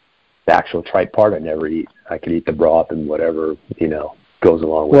the actual tripe part, I never eat. I could eat the broth and whatever, goes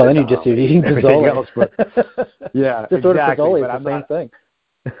along with it. Well, then you just eating everything else. But yeah, just exactly. Order but it's the same thing.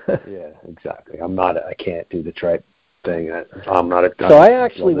 Yeah, exactly. I can't do the tripe thing. I'm not a. So I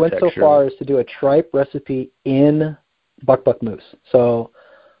actually went so far as to do a tripe recipe in buck moose. So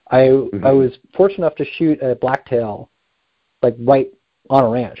I was fortunate enough to shoot a blacktail, like right on a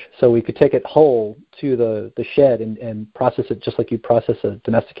ranch. So we could take it whole to the shed and process it just like you process a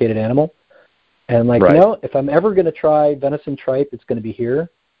domesticated animal. And if I'm ever going to try venison tripe, it's going to be here.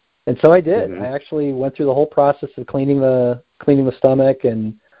 And so I did. I actually went through the whole process of cleaning the stomach,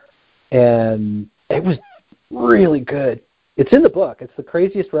 and it was really good. It's in the book. It's the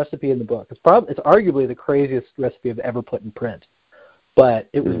craziest recipe in the book. It's arguably the craziest recipe I've ever put in print, but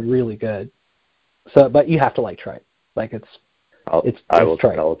it was really good. So, but you have to like tripe. Like it's tripe.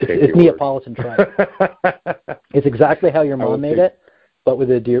 It's Neapolitan tripe. It's exactly how your mom made it, but with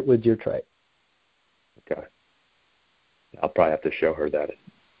deer tripe. Okay. I'll probably have to show her that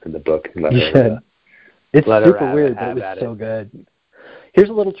in the book. You should. It's super weird, but it was so good. Here's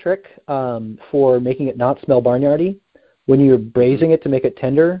a little trick for making it not smell barnyardy. When you're braising it to make it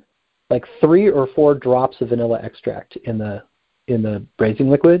tender, like 3 or 4 drops of vanilla extract in the braising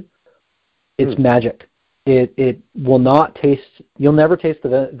liquid. It's magic. It will not taste. You'll never taste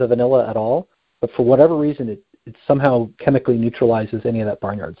the vanilla at all. But for whatever reason, it somehow chemically neutralizes any of that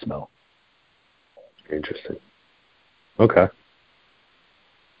barnyard smell. Interesting. Okay.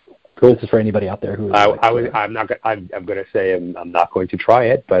 Cool. This is for anybody out there who. I'm going to say I'm not going to try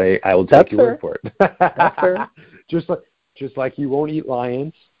it, but I will take your word for it. That's fair. Just like you won't eat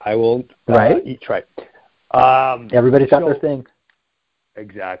lions, I won't eat tripe. Everybody's got their thing.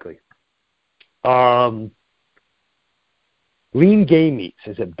 Exactly. Lean game meats.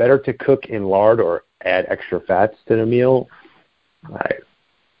 Is it better to cook in lard or add extra fats to the meal?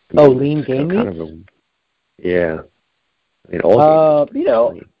 Lean game meats? Yeah. I mean, all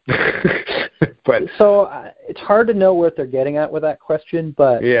but it's hard to know what they're getting at with that question,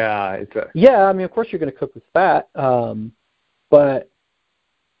 but I mean, of course you're going to cook with fat, but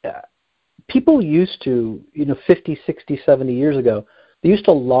people used to, 50, 60, 70 years ago, they used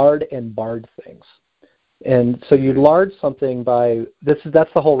to lard and bard things, and so you lard something by that's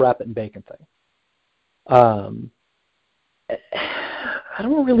the whole wrap it in bacon thing. I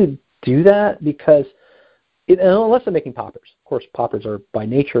don't really do that because. Unless I'm making poppers. Of course, poppers are by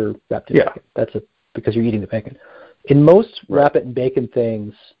nature wrapped in bacon. That's because you're eating the bacon. In most wrap it in bacon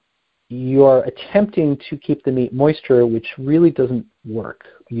things, you are attempting to keep the meat moisture, which really doesn't work.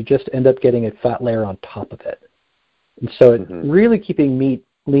 You just end up getting a fat layer on top of it. And so really keeping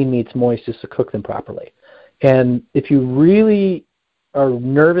lean meats moist is to cook them properly. And if you really are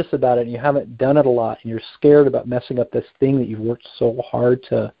nervous about it and you haven't done it a lot and you're scared about messing up this thing that you've worked so hard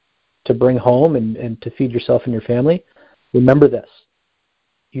to bring home and to feed yourself and your family, remember this.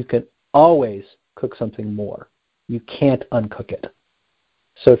 You can always cook something more. You can't uncook it.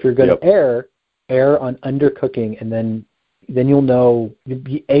 So if you're going to err on undercooking, and then you'll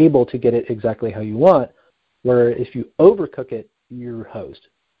be able to get it exactly how you want, where if you overcook it, you're hosed.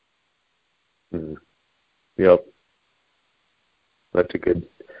 Mm. Yep. That's a good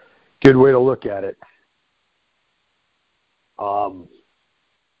way to look at it.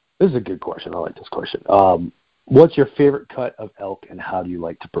 This is a good question. I like this question. What's your favorite cut of elk, and how do you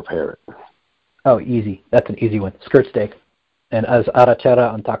like to prepare it? Oh, easy. That's an easy one. Skirt steak and as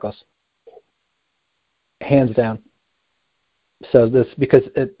arrachera on tacos. Hands down. So this, because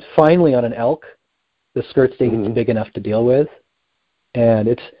finally on an elk, the skirt steak is big enough to deal with. And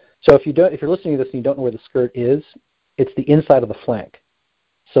it's, so if you're listening to this and you don't know where the skirt is, it's the inside of the flank.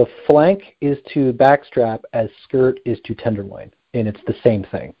 So flank is to backstrap as skirt is to tenderloin, and it's the same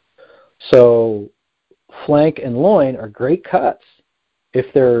thing. So flank and loin are great cuts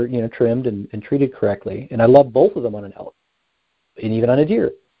if they're trimmed and treated correctly. And I love both of them on an elk, and even on a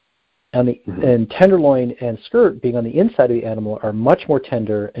deer. And tenderloin and skirt, being on the inside of the animal, are much more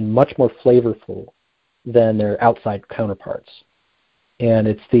tender and much more flavorful than their outside counterparts. And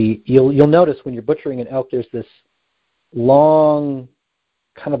it's you'll notice when you're butchering an elk, there's this long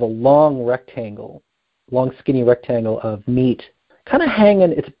rectangle, long skinny rectangle of meat, kind of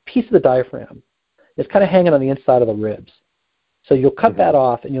hanging. It's a piece of the diaphragm. It's kind of hanging on the inside of the ribs. So you'll cut that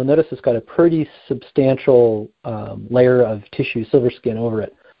off, and you'll notice it's got a pretty substantial layer of tissue, silver skin over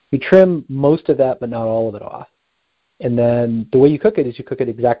it. You trim most of that, but not all of it off. And then the way you cook it is you cook it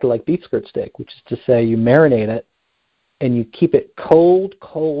exactly like beef skirt steak, which is to say you marinate it, and you keep it cold.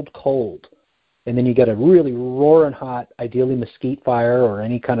 And then you get a really roaring hot, ideally mesquite fire or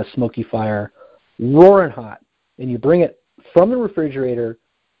any kind of smoky fire, roaring hot. And you bring it from the refrigerator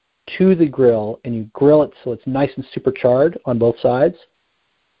to the grill, and you grill it so it's nice and super charred on both sides.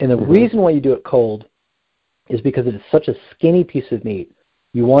 And the reason why you do it cold is because it is such a skinny piece of meat.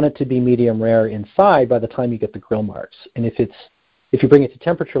 You want it to be medium rare inside by the time you get the grill marks. And if you bring it to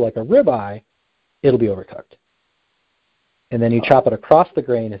temperature like a ribeye, it'll be overcooked. And then you chop it across the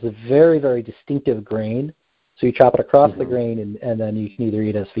grain. It's a very, very distinctive grain. So you chop it across the grain, and then you can either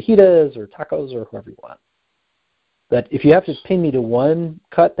eat it as fajitas or tacos or however you want. But if you have to pin me to one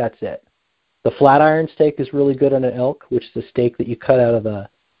cut, that's it. The flat iron steak is really good on an elk, which is a steak that you cut out of the...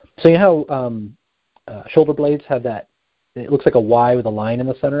 So you know how shoulder blades have that... It looks like a Y with a line in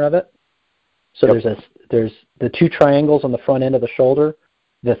the center of it. So there's the two triangles on the front end of the shoulder.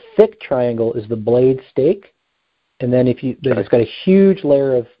 The thick triangle is the blade steak, and then it's got a huge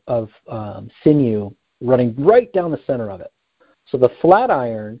layer of sinew running right down the center of it. So the flat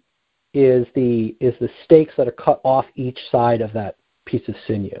iron is the steaks that are cut off each side of that piece of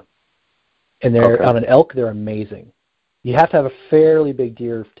sinew, and they're on an elk. They're amazing. You have to have a fairly big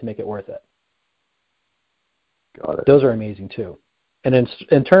deer to make it worth it. Got it. Those are amazing too. And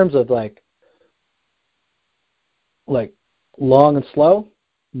in terms of like long and slow,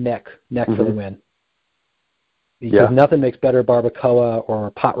 neck for the win. Because nothing makes better barbacoa or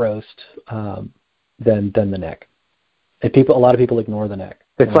pot roast than the neck. And a lot of people ignore the neck.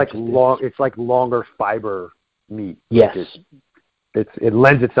 It's like longer fiber meat. Yes. It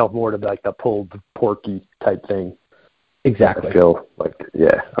lends itself more to like the pulled porky type thing. Exactly. I feel like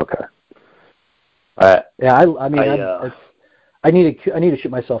okay. I need to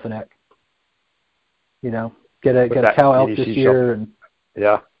shoot myself an elk. Get a cow elk this year, and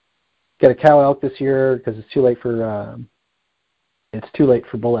get a cow elk this year because it's too late for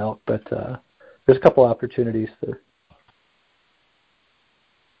bull elk. But there's a couple opportunities there.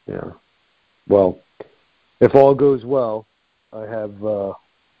 Yeah. Well, if all goes well, I have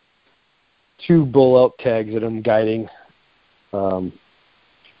 2 bull elk tags that I'm guiding.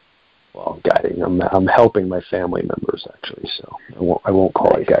 Guiding. I'm helping my family members actually, so I won't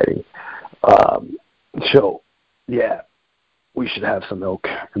call it guiding. So, yeah, we should have some elk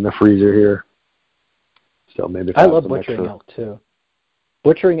in the freezer here. So maybe I love butchering elk too.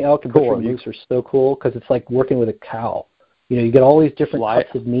 Butchering elk and butchering moose are so cool because it's like working with a cow. You get all these different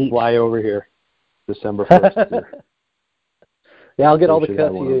cuts of meat. Fly over here, December 1st. Yeah, I'll get all the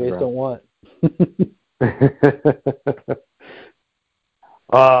cuts you guys don't want.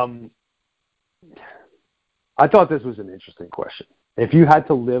 I thought this was an interesting question. If you had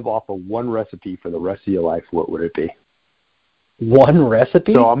to live off of one recipe for the rest of your life, what would it be? One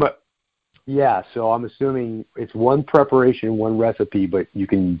recipe? So I'm assuming it's one preparation, one recipe, but you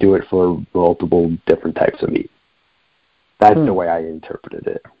can do it for multiple different types of meat. That's the way I interpreted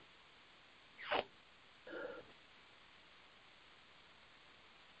it.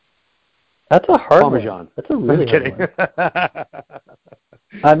 That's a hard Parmesan. one. That's a really hard one.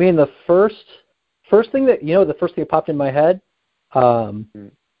 I mean, the first thing that popped in my head,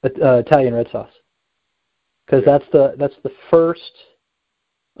 Italian red sauce, because that's the first.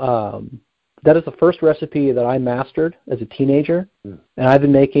 That is the first recipe that I mastered as a teenager, and I've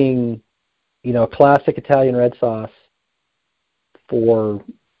been making a classic Italian red sauce for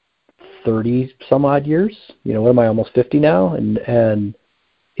 30 some odd years. What am I, almost 50 now? And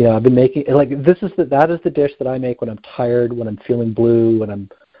I've been making that is the dish that I make when I'm tired, when I'm feeling blue, when I'm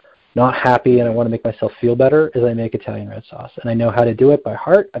not happy and I want to make myself feel better, is I make Italian red sauce. And I know how to do it by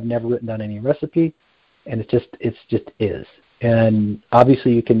heart. I've never written down any recipe, and it just is. And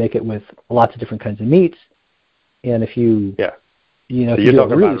obviously you can make it with lots of different kinds of meats. And if you so if you're you do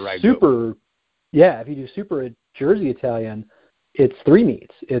talking really about super if you do super Jersey Italian, it's 3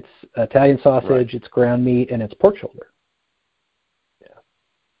 meats. It's Italian sausage, it's ground meat, and it's pork shoulder. Yeah.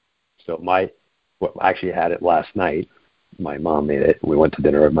 So I actually had it last night. My mom made it. We went to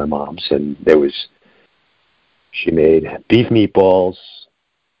dinner at my mom's, and she made beef meatballs.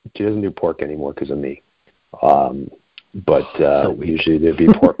 She doesn't do pork anymore because of me. But usually there'd be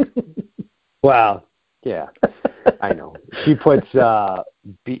pork. Well, yeah, I know. She puts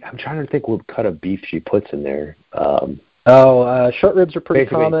beef. I'm trying to think what cut of beef she puts in there. Short ribs are pretty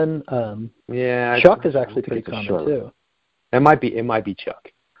common. Chuck is actually pretty common too. It might be chuck.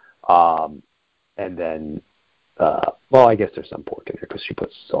 And then, I guess there's some pork in there because she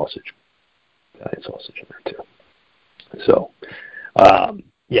puts sausage, Italian sausage in there too. So,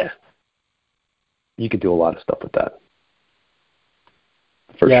 you could do a lot of stuff with that.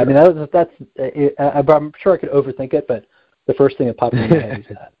 Sure. I mean, I'm sure I could overthink it, but the first thing that popped in my head is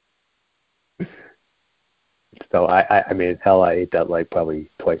that. So I mean, hell, I ate that like probably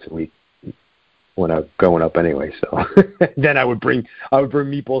twice a week when I was growing up anyway. So then I would bring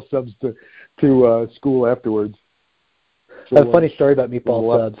meatball subs to school afterwards. I have a funny story about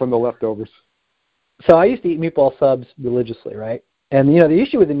meatball subs from the leftovers. So I used to eat meatball subs religiously, right? And the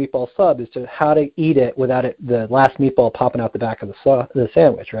issue with the meatball sub is to how to eat it without the last meatball popping out the back of the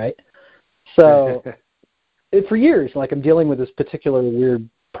sandwich, right? So for years, I'm dealing with this particular weird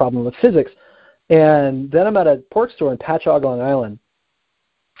problem with physics, and then I'm at a pork store in Patchogue, Long Island,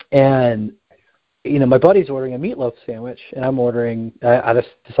 and my buddy's ordering a meatloaf sandwich, and I'm ordering. I just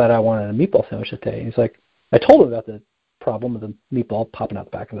decided I wanted a meatball sandwich that day. And he's like, I told him about the problem with the meatball popping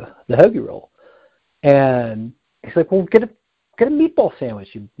out the back of the hoagie roll, and he's like, well, get a meatball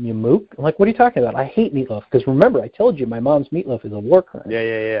sandwich, you mook. I'm like, what are you talking about? I hate meatloaf. Because remember, I told you my mom's meatloaf is a war crime.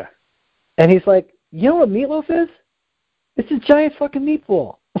 Yeah. And he's like, you know what meatloaf is? It's a giant fucking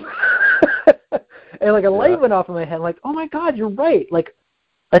meatball. And a light went off in my head. I'm like, oh my God, you're right.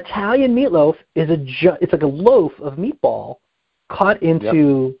 Italian meatloaf is it's like a loaf of meatball cut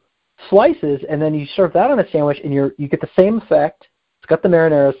into slices, and then you serve that on a sandwich, and you get the same effect. It's got the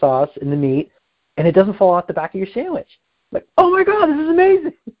marinara sauce and the meat, and it doesn't fall out the back of your sandwich. Like, oh my God, this is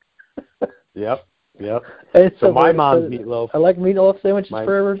amazing. Yep. So my mom's meatloaf. I like meatloaf sandwiches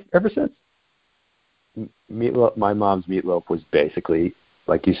ever since. My mom's meatloaf was basically,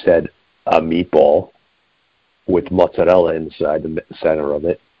 like you said, a meatball with mozzarella inside the center of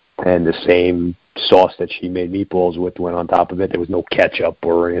it, and the same sauce that she made meatballs with went on top of it. There was no ketchup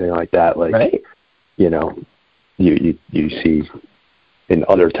or anything like that. Right. You see in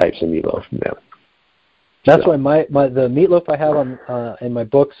other types of meatloaf. Yeah. That's why the meatloaf I have on in my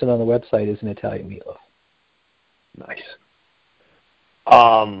books and on the website is an Italian meatloaf. Nice.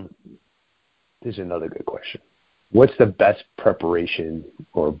 Here's another good question. What's the best preparation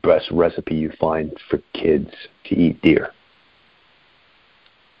or best recipe you find for kids to eat deer?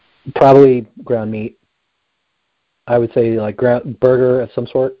 Probably ground meat. I would say ground burger of some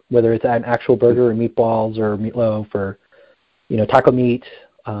sort, whether it's an actual burger or meatballs or meatloaf or taco meat.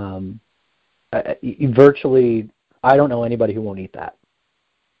 Virtually, I don't know anybody who won't eat that.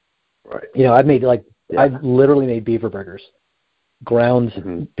 Right. I've literally made beaver burgers,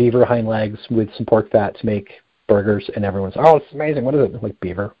 ground beaver hind legs with some pork fat to make burgers, and everyone's, oh, it's amazing. What is it? Like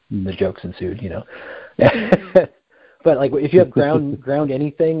beaver. And the jokes ensued, But if you have ground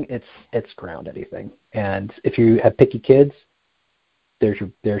anything, it's ground anything. And if you have picky kids, that's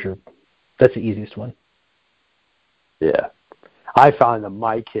the easiest one. Yeah. I found that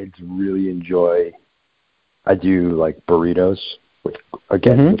my kids really enjoy, I do burritos with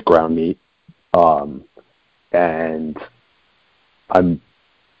ground meat. And I'm,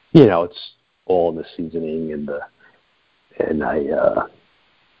 it's all in the seasoning and I,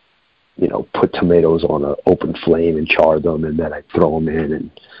 put tomatoes on an open flame and char them, and then I throw them in,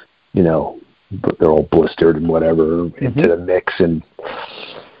 and, they're all blistered and whatever into the mix. And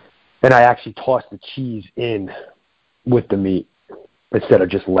I actually toss the cheese in with the meat instead of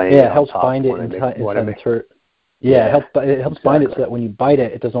just laying it on top. It helps bind it so that when you bite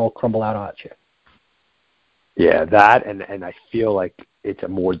it, it doesn't all crumble out on you. Yeah, that and I feel like it's a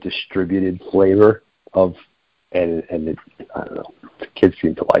more distributed flavor I don't know. The kids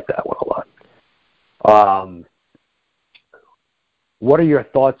seem to like that one a lot. What are your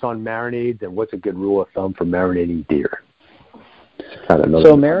thoughts on marinades, and what's a good rule of thumb for marinating deer?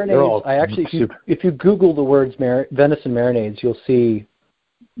 So marinades, I actually, if you Google the words venison marinades, you'll see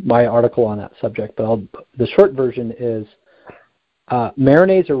my article on that subject. But the short version is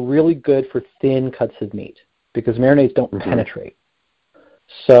marinades are really good for thin cuts of meat because marinades don't penetrate.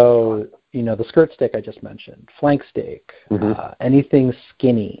 So, the skirt steak I just mentioned, flank steak, anything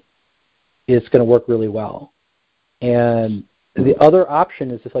skinny is going to work really well. And the other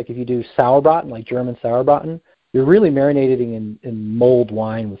option is if you do sauerbraten, like German sauerbraten, you're really marinating in mulled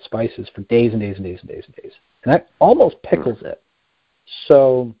wine with spices for days and days and days and days and days. And that almost pickles it.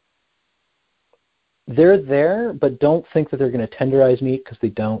 So they're there, but don't think that they're going to tenderize meat because they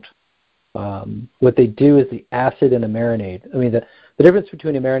don't. What they do is the acid in a marinade. I mean, the difference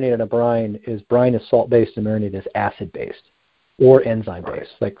between a marinade and a brine is salt-based and marinade is acid-based or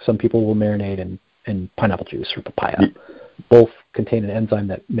enzyme-based. Like some people will marinate in pineapple juice or papaya. Both contain an enzyme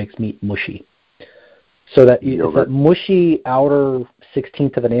that makes meat mushy. So that that mushy outer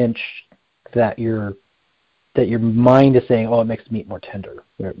 1/16 of an inch that your mind is saying, oh, it makes the meat more tender.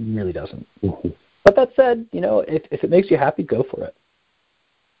 It really doesn't. But that said, if it makes you happy, go for it.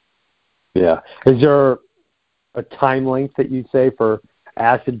 Yeah. Is there a time length that you'd say for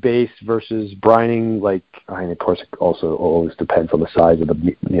acid-based versus brining? Of course, it also always depends on the size of the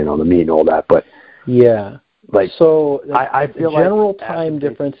meat, the meat and all that. But yeah. So I feel general time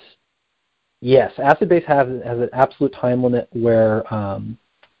difference. Yes, acid-base has an absolute time limit where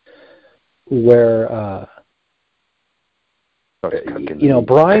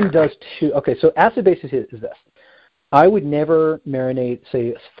brine does too. Okay, so acid-base is this. I would never marinate,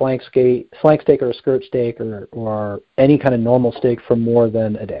 say, a flank steak or a skirt steak or any kind of normal steak for more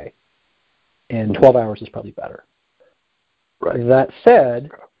than a day. And 12 hours is probably better. Right. That said,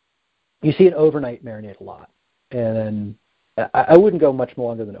 you see an overnight marinade a lot. And I wouldn't go much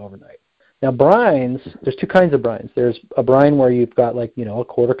longer than overnight. Now, brines, there's two kinds of brines. There's a brine where you've got a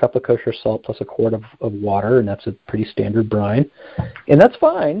quarter cup of kosher salt plus a quart of water, and that's a pretty standard brine. And that's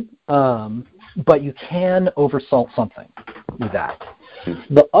fine, but you can oversalt something with that.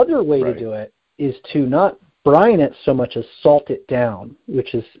 The other way to do it is to not brine it so much as salt it down,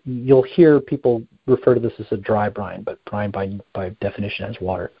 which is, you'll hear people refer to this as a dry brine, but brine by definition has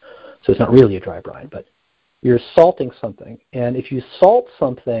water. So it's not really a dry brine, but you're salting something. And if you salt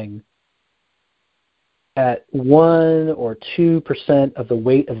something at 1 or 2% of the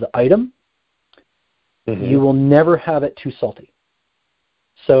weight of the item, you will never have it too salty.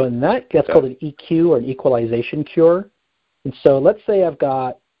 So in that's called an EQ or an equalization cure. And so let's say I've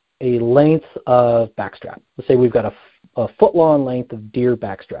got a length of backstrap. Let's say we've got a foot-long length of deer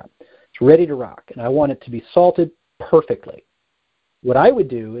backstrap. It's ready to rock, and I want it to be salted perfectly. What I would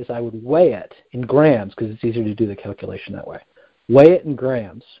do is I would weigh it in grams because it's easier to do the calculation that way. Weigh it in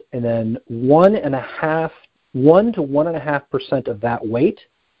grams, and then 1 to 1.5% of that weight,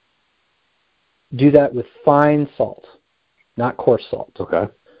 do that with fine salt, not coarse salt. Okay.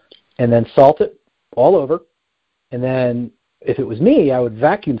 And then salt it all over. And then if it was me, I would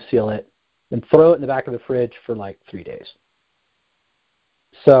vacuum seal it and throw it in the back of the fridge for 3 days.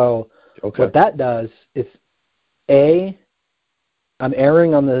 So what that does is, A, I'm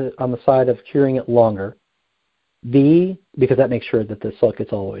erring on the side of curing it longer. B, because that makes sure that the salt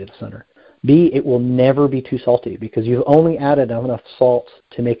gets all the way to the center. B, it will never be too salty because you've only added enough salt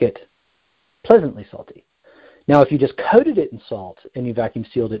to make it pleasantly salty. Now, if you just coated it in salt and you vacuum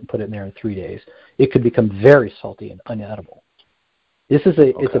sealed it and put it in there in 3 days, it could become very salty and unedible. This is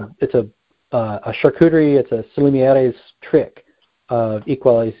a charcuterie, it's a Salimiere's trick of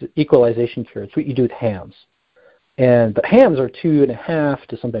equalization cure. It's what you do with hams. But hams are 2.5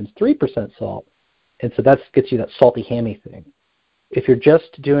 to sometimes 3% salt. And so that gets you that salty hammy thing. If you're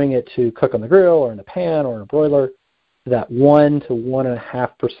just doing it to cook on the grill or in a pan or in a broiler, that 1 to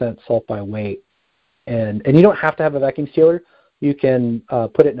 1.5% salt by weight. And you don't have to have a vacuum sealer. You can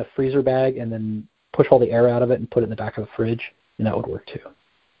put it in a freezer bag and then push all the air out of it and put it in the back of the fridge, and that would work too.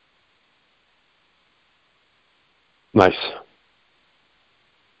 Nice.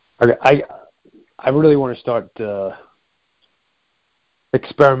 Okay, I really want to start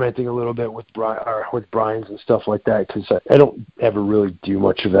experimenting a little bit with brines and stuff like that because I don't ever really do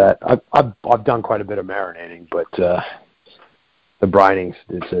much of that. I've done quite a bit of marinating, but the brining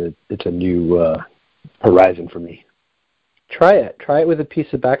it's a new horizon for me. Try it with a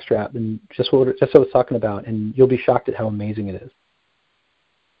piece of backstrap and just what I was talking about, and you'll be shocked at how amazing it is.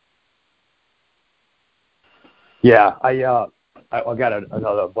 Yeah, I got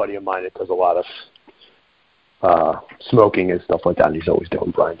another buddy of mine that does a lot of smoking and stuff like that, and he's always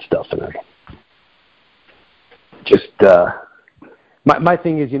doing brine stuff, and just my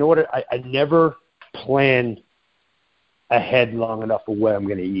thing is, you know what? I never plan ahead long enough for what I'm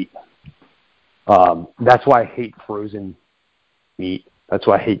going to eat. That's why I hate frozen meat. That's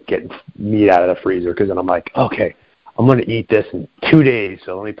why I hate getting meat out of the freezer, because then I'm like, okay, I'm going to eat this in 2 days,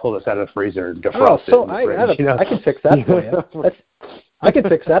 so let me pull this out of the freezer and defrost it. I can fix that for you. I can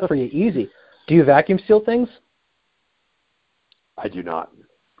fix that for you easy. Do you vacuum seal things? I do not.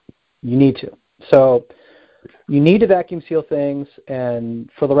 You need to. So you need to vacuum seal things, and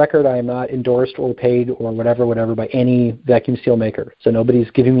for the record, I am not endorsed or paid or whatever by any vacuum seal maker. So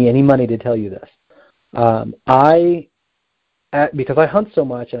nobody's giving me any money to tell you this. Because I hunt so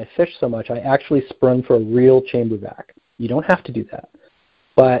much and I fish so much, I actually sprung for a real chamber vac. You don't have to do that,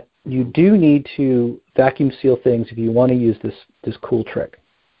 but you do need to vacuum seal things if you want to use this cool trick.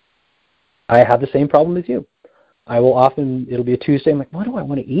 I have the same problem as you. It'll be a Tuesday, I'm like, what do I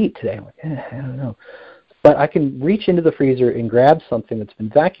want to eat today? I'm like, I don't know. But I can reach into the freezer and grab something that's been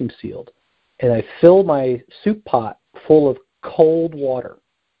vacuum sealed, and I fill my soup pot full of cold water.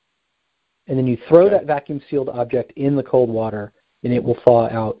 And then you throw that vacuum sealed object in the cold water, and it will thaw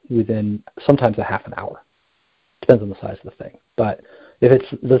out within sometimes a half an hour. Depends on the size of the thing. But if it's,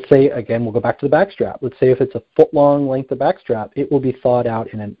 let's say, again, we'll go back to the backstrap. Let's say if it's a foot-long length of backstrap, it will be thawed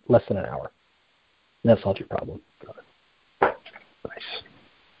out in less than an hour. And that solves your problem. Nice.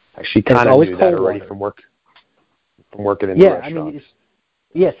 Actually, kind of knew that already from working in the restaurants.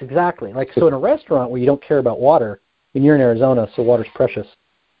 Yes, exactly. Like, so in a restaurant where you don't care about water, and you're in Arizona, so water's precious,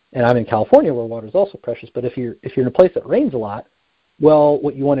 and I'm in California where water's also precious, but if you're in a place that rains a lot, well,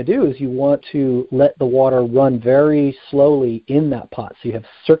 what you want to do is you want to let the water run very slowly in that pot, so you have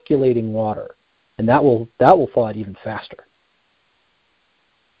circulating water, and that will thaw it even faster.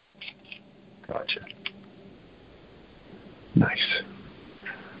 Gotcha. Nice.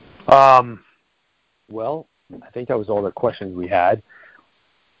 Well, I think that was all the questions we had.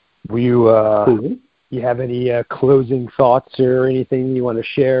 Were you you have any closing thoughts or anything you want to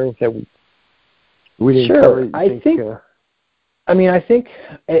share that we didn't cover? I think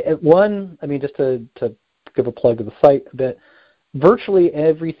just to give a plug to the site a bit, virtually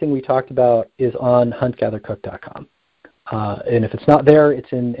everything we talked about is on huntgathercook.com. And if it's not there,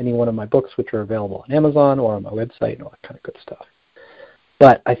 it's in any one of my books, which are available on Amazon or on my website and all that kind of good stuff.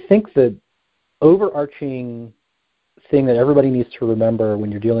 But I think the overarching thing that everybody needs to remember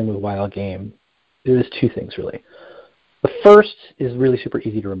when you're dealing with wild game is two things, really. The first is really super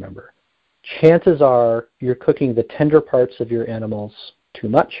easy to remember. Chances are you're cooking the tender parts of your animals too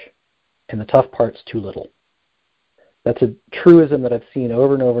much and the tough parts too little. That's a truism that I've seen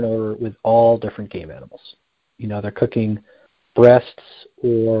over and over and over with all different game animals. You know, they're cooking breasts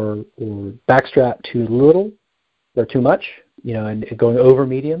or backstrap too little, or too much, you know, and going over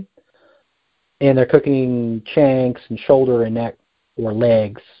medium. And they're cooking shanks and shoulder and neck or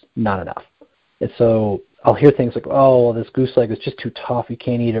legs not enough. And so I'll hear things like, oh, well, this goose leg is just too tough, you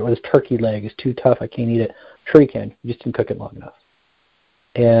can't eat it, or this turkey leg is too tough, I can't eat it. Sure you can, you just didn't cook it long enough.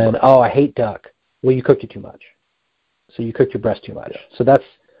 And, oh, I hate duck. Well, you cooked it too much. So you cooked your breast too much. So that's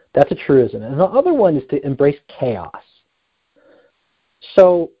a truism. And the other one is to embrace chaos.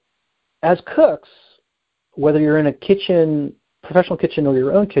 So as cooks, whether you're in a kitchen, professional kitchen or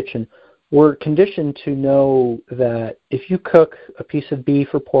your own kitchen, we're conditioned to know that if you cook a piece of beef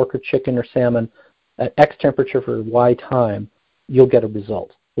or pork or chicken or salmon at X temperature for Y time, you'll get a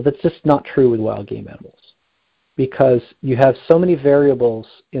result. Well, that's just not true with wild game animals, because you have so many variables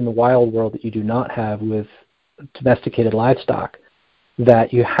in the wild world that you do not have with domesticated livestock,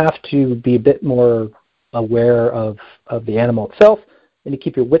 that you have to be a bit more aware of the animal itself and to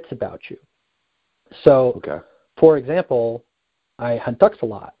keep your wits about you. So, for example, I hunt ducks a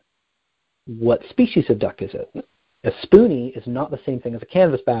lot. What species of duck is it? A spoonie is not the same thing as a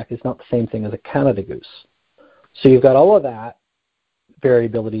canvasback. It's not the same thing as a Canada goose. So you've got all of that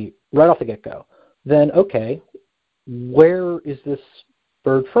variability right off the get-go. Then, okay, where is this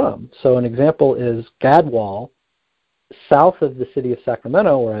bird from? So an example is gadwall, south of the city of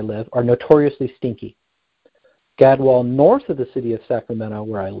Sacramento, where I live, are notoriously stinky. Gadwall, north of the city of Sacramento,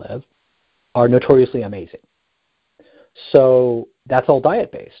 where I live, are notoriously amazing. So that's all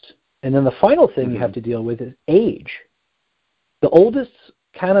diet-based. And then the final thing you have to deal with is age. The oldest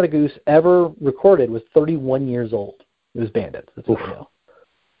Canada goose ever recorded was 31 years old. It was banded. That's what I know.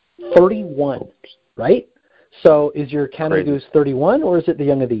 31, right? So is your Canada goose 31, or is it the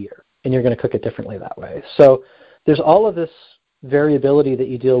young of the year? And you're going to cook it differently that way. So there's all of this variability that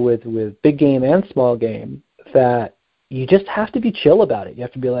you deal with big game and small game, that you just have to be chill about it. You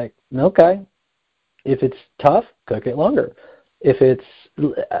have to be like, okay, if it's tough, cook it longer. If it's,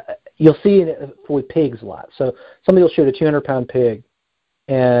 you'll see it with pigs a lot. So somebody will shoot a 200-pound pig,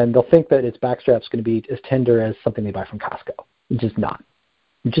 and they'll think that its backstrap's going to be as tender as something they buy from Costco. It's just not.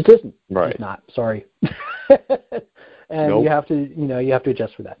 It just isn't. Right. It's not. Sorry. And Nope. you have to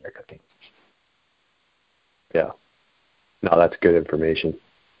adjust for that in your cooking. Yeah. No, that's good information.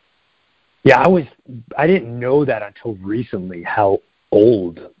 Yeah, I didn't know that until recently how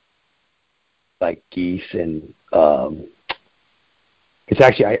old like geese and it's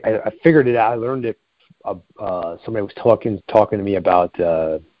actually I figured it out. I learned it. Somebody was talking to me about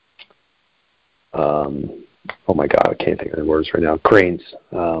oh my God, I can't think of the words right now. Cranes.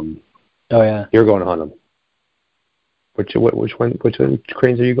 Oh yeah. You're going to hunt them. Which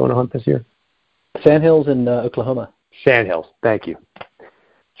cranes are you going to hunt this year? Sandhills in Oklahoma. Sandhills. Thank you.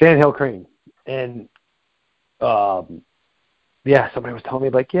 Sandhill crane. And yeah, somebody was telling me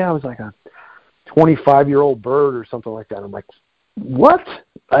like, yeah, it was like a 25-year-old bird or something like that. I'm like, what?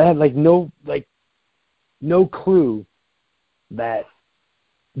 I had no clue that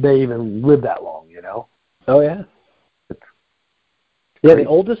they even live that long, you know? Oh yeah. Yeah, the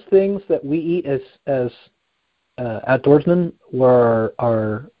oldest things that we eat as outdoorsmen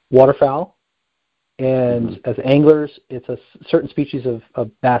are waterfowl, and as anglers, it's a certain species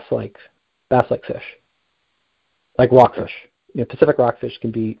of bass-like fish, like rockfish. Pacific rockfish can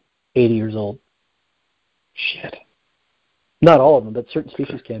be 80 years old. Shit. Not all of them, but certain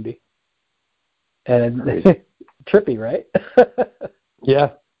species can be. And trippy, right?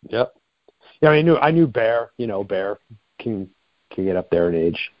 Yeah. Yep. Yeah, I knew bear. Bear can get up there in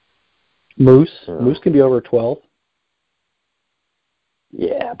age. Moose can be over 12.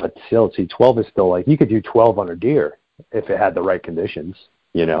 Yeah, but still, see, 12 is still you could do 12 on a deer if it had the right conditions.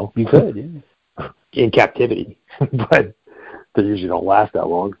 You could, yeah. In captivity, but they usually don't last that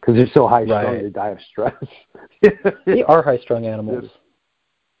long because they're so high strung. Right. They die of stress. They are high strung animals.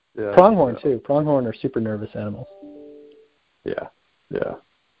 Yeah. Pronghorn too. Pronghorn are super nervous animals. Yeah.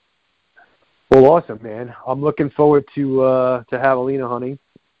 Well, awesome, man. I'm looking forward to javelina hunting.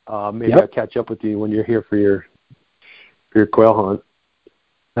 Maybe I'll catch up with you when you're here for your quail hunt.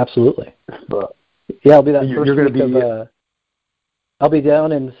 Absolutely. But yeah, I'll be that first week of. I'll be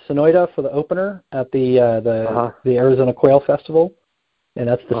down in Sonoyta for the opener at the Arizona Quail Festival, and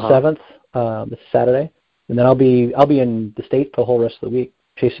that's the 7th, this Saturday. And then I'll be in the States the whole rest of the week,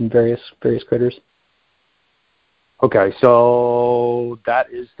 chasing various critters. Okay, so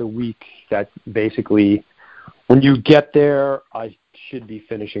that is the week that basically, when you get there, I should be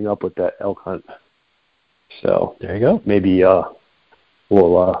finishing up with that elk hunt. So there you go. Maybe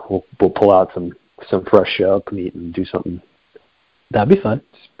we'll pull out some fresh elk meat and do something. That'd be fun.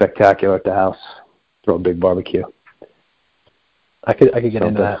 Spectacular at the house. Throw a big barbecue. I could get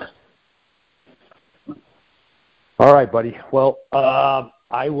into that. All right, buddy. Well,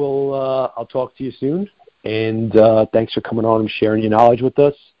 I will. I'll talk to you soon. And thanks for coming on and sharing your knowledge with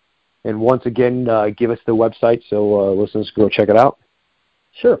us. And once again, give us the website so listeners can go check it out.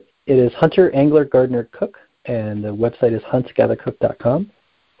 Sure. It is Hunter Angler Gardener Cook, and the website is huntgathercook.com.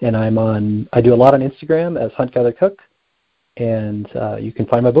 And I do a lot on Instagram as huntgathercook. And you can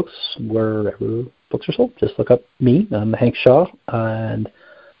find my books wherever books are sold. Just look up me. I'm Hank Shaw. And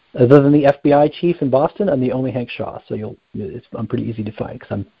other than the FBI chief in Boston, I'm the only Hank Shaw. So I'm pretty easy to find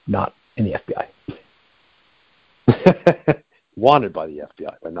because I'm not in the FBI. Wanted by the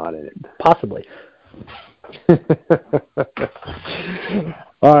FBI, but not in it. Possibly.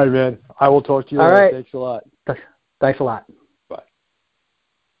 All right, man. I will talk to you later. Right. Thanks a lot. Thanks a lot. Bye.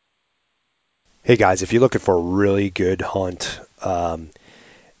 Hey, guys, if you're looking for a really good hunt,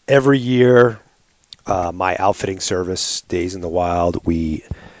 every year, my outfitting service, Days in the Wild, we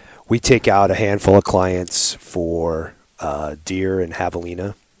take out a handful of clients for deer and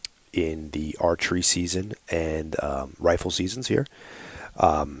javelina in the archery season and rifle seasons here.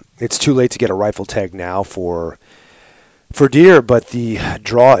 It's too late to get a rifle tag now for deer, but the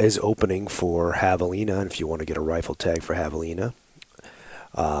draw is opening for javelina. And if you want to get a rifle tag for javelina,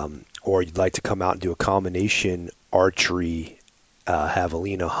 or you'd like to come out and do a combination archery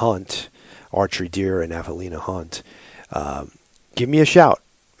javelina hunt, archery deer and javelina hunt, give me a shout.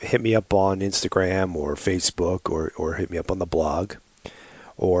 Hit me up on Instagram or Facebook, or hit me up on the blog,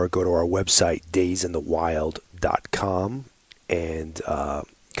 or go to our website, daysinthewild.com, and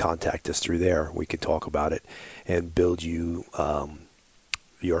contact us through there. We can talk about it and build you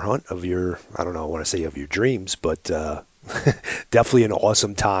your hunt of your, I don't know, I want to say of your dreams, but definitely an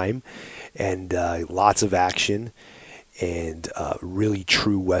awesome time, and lots of action, and really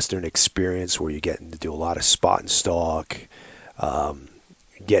true Western experience where you're getting to do a lot of spot and stalk,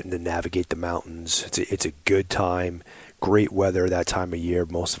 getting to navigate the mountains. It's a good time. Great weather that time of year.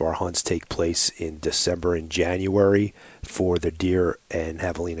 Most of our hunts take place in December and January for the deer and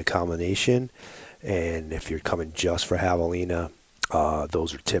javelina combination. And if you're coming just for javelina,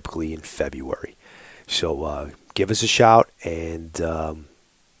 those are typically in February. So give us a shout, and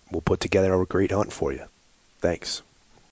we'll put together a great hunt for you. Thanks.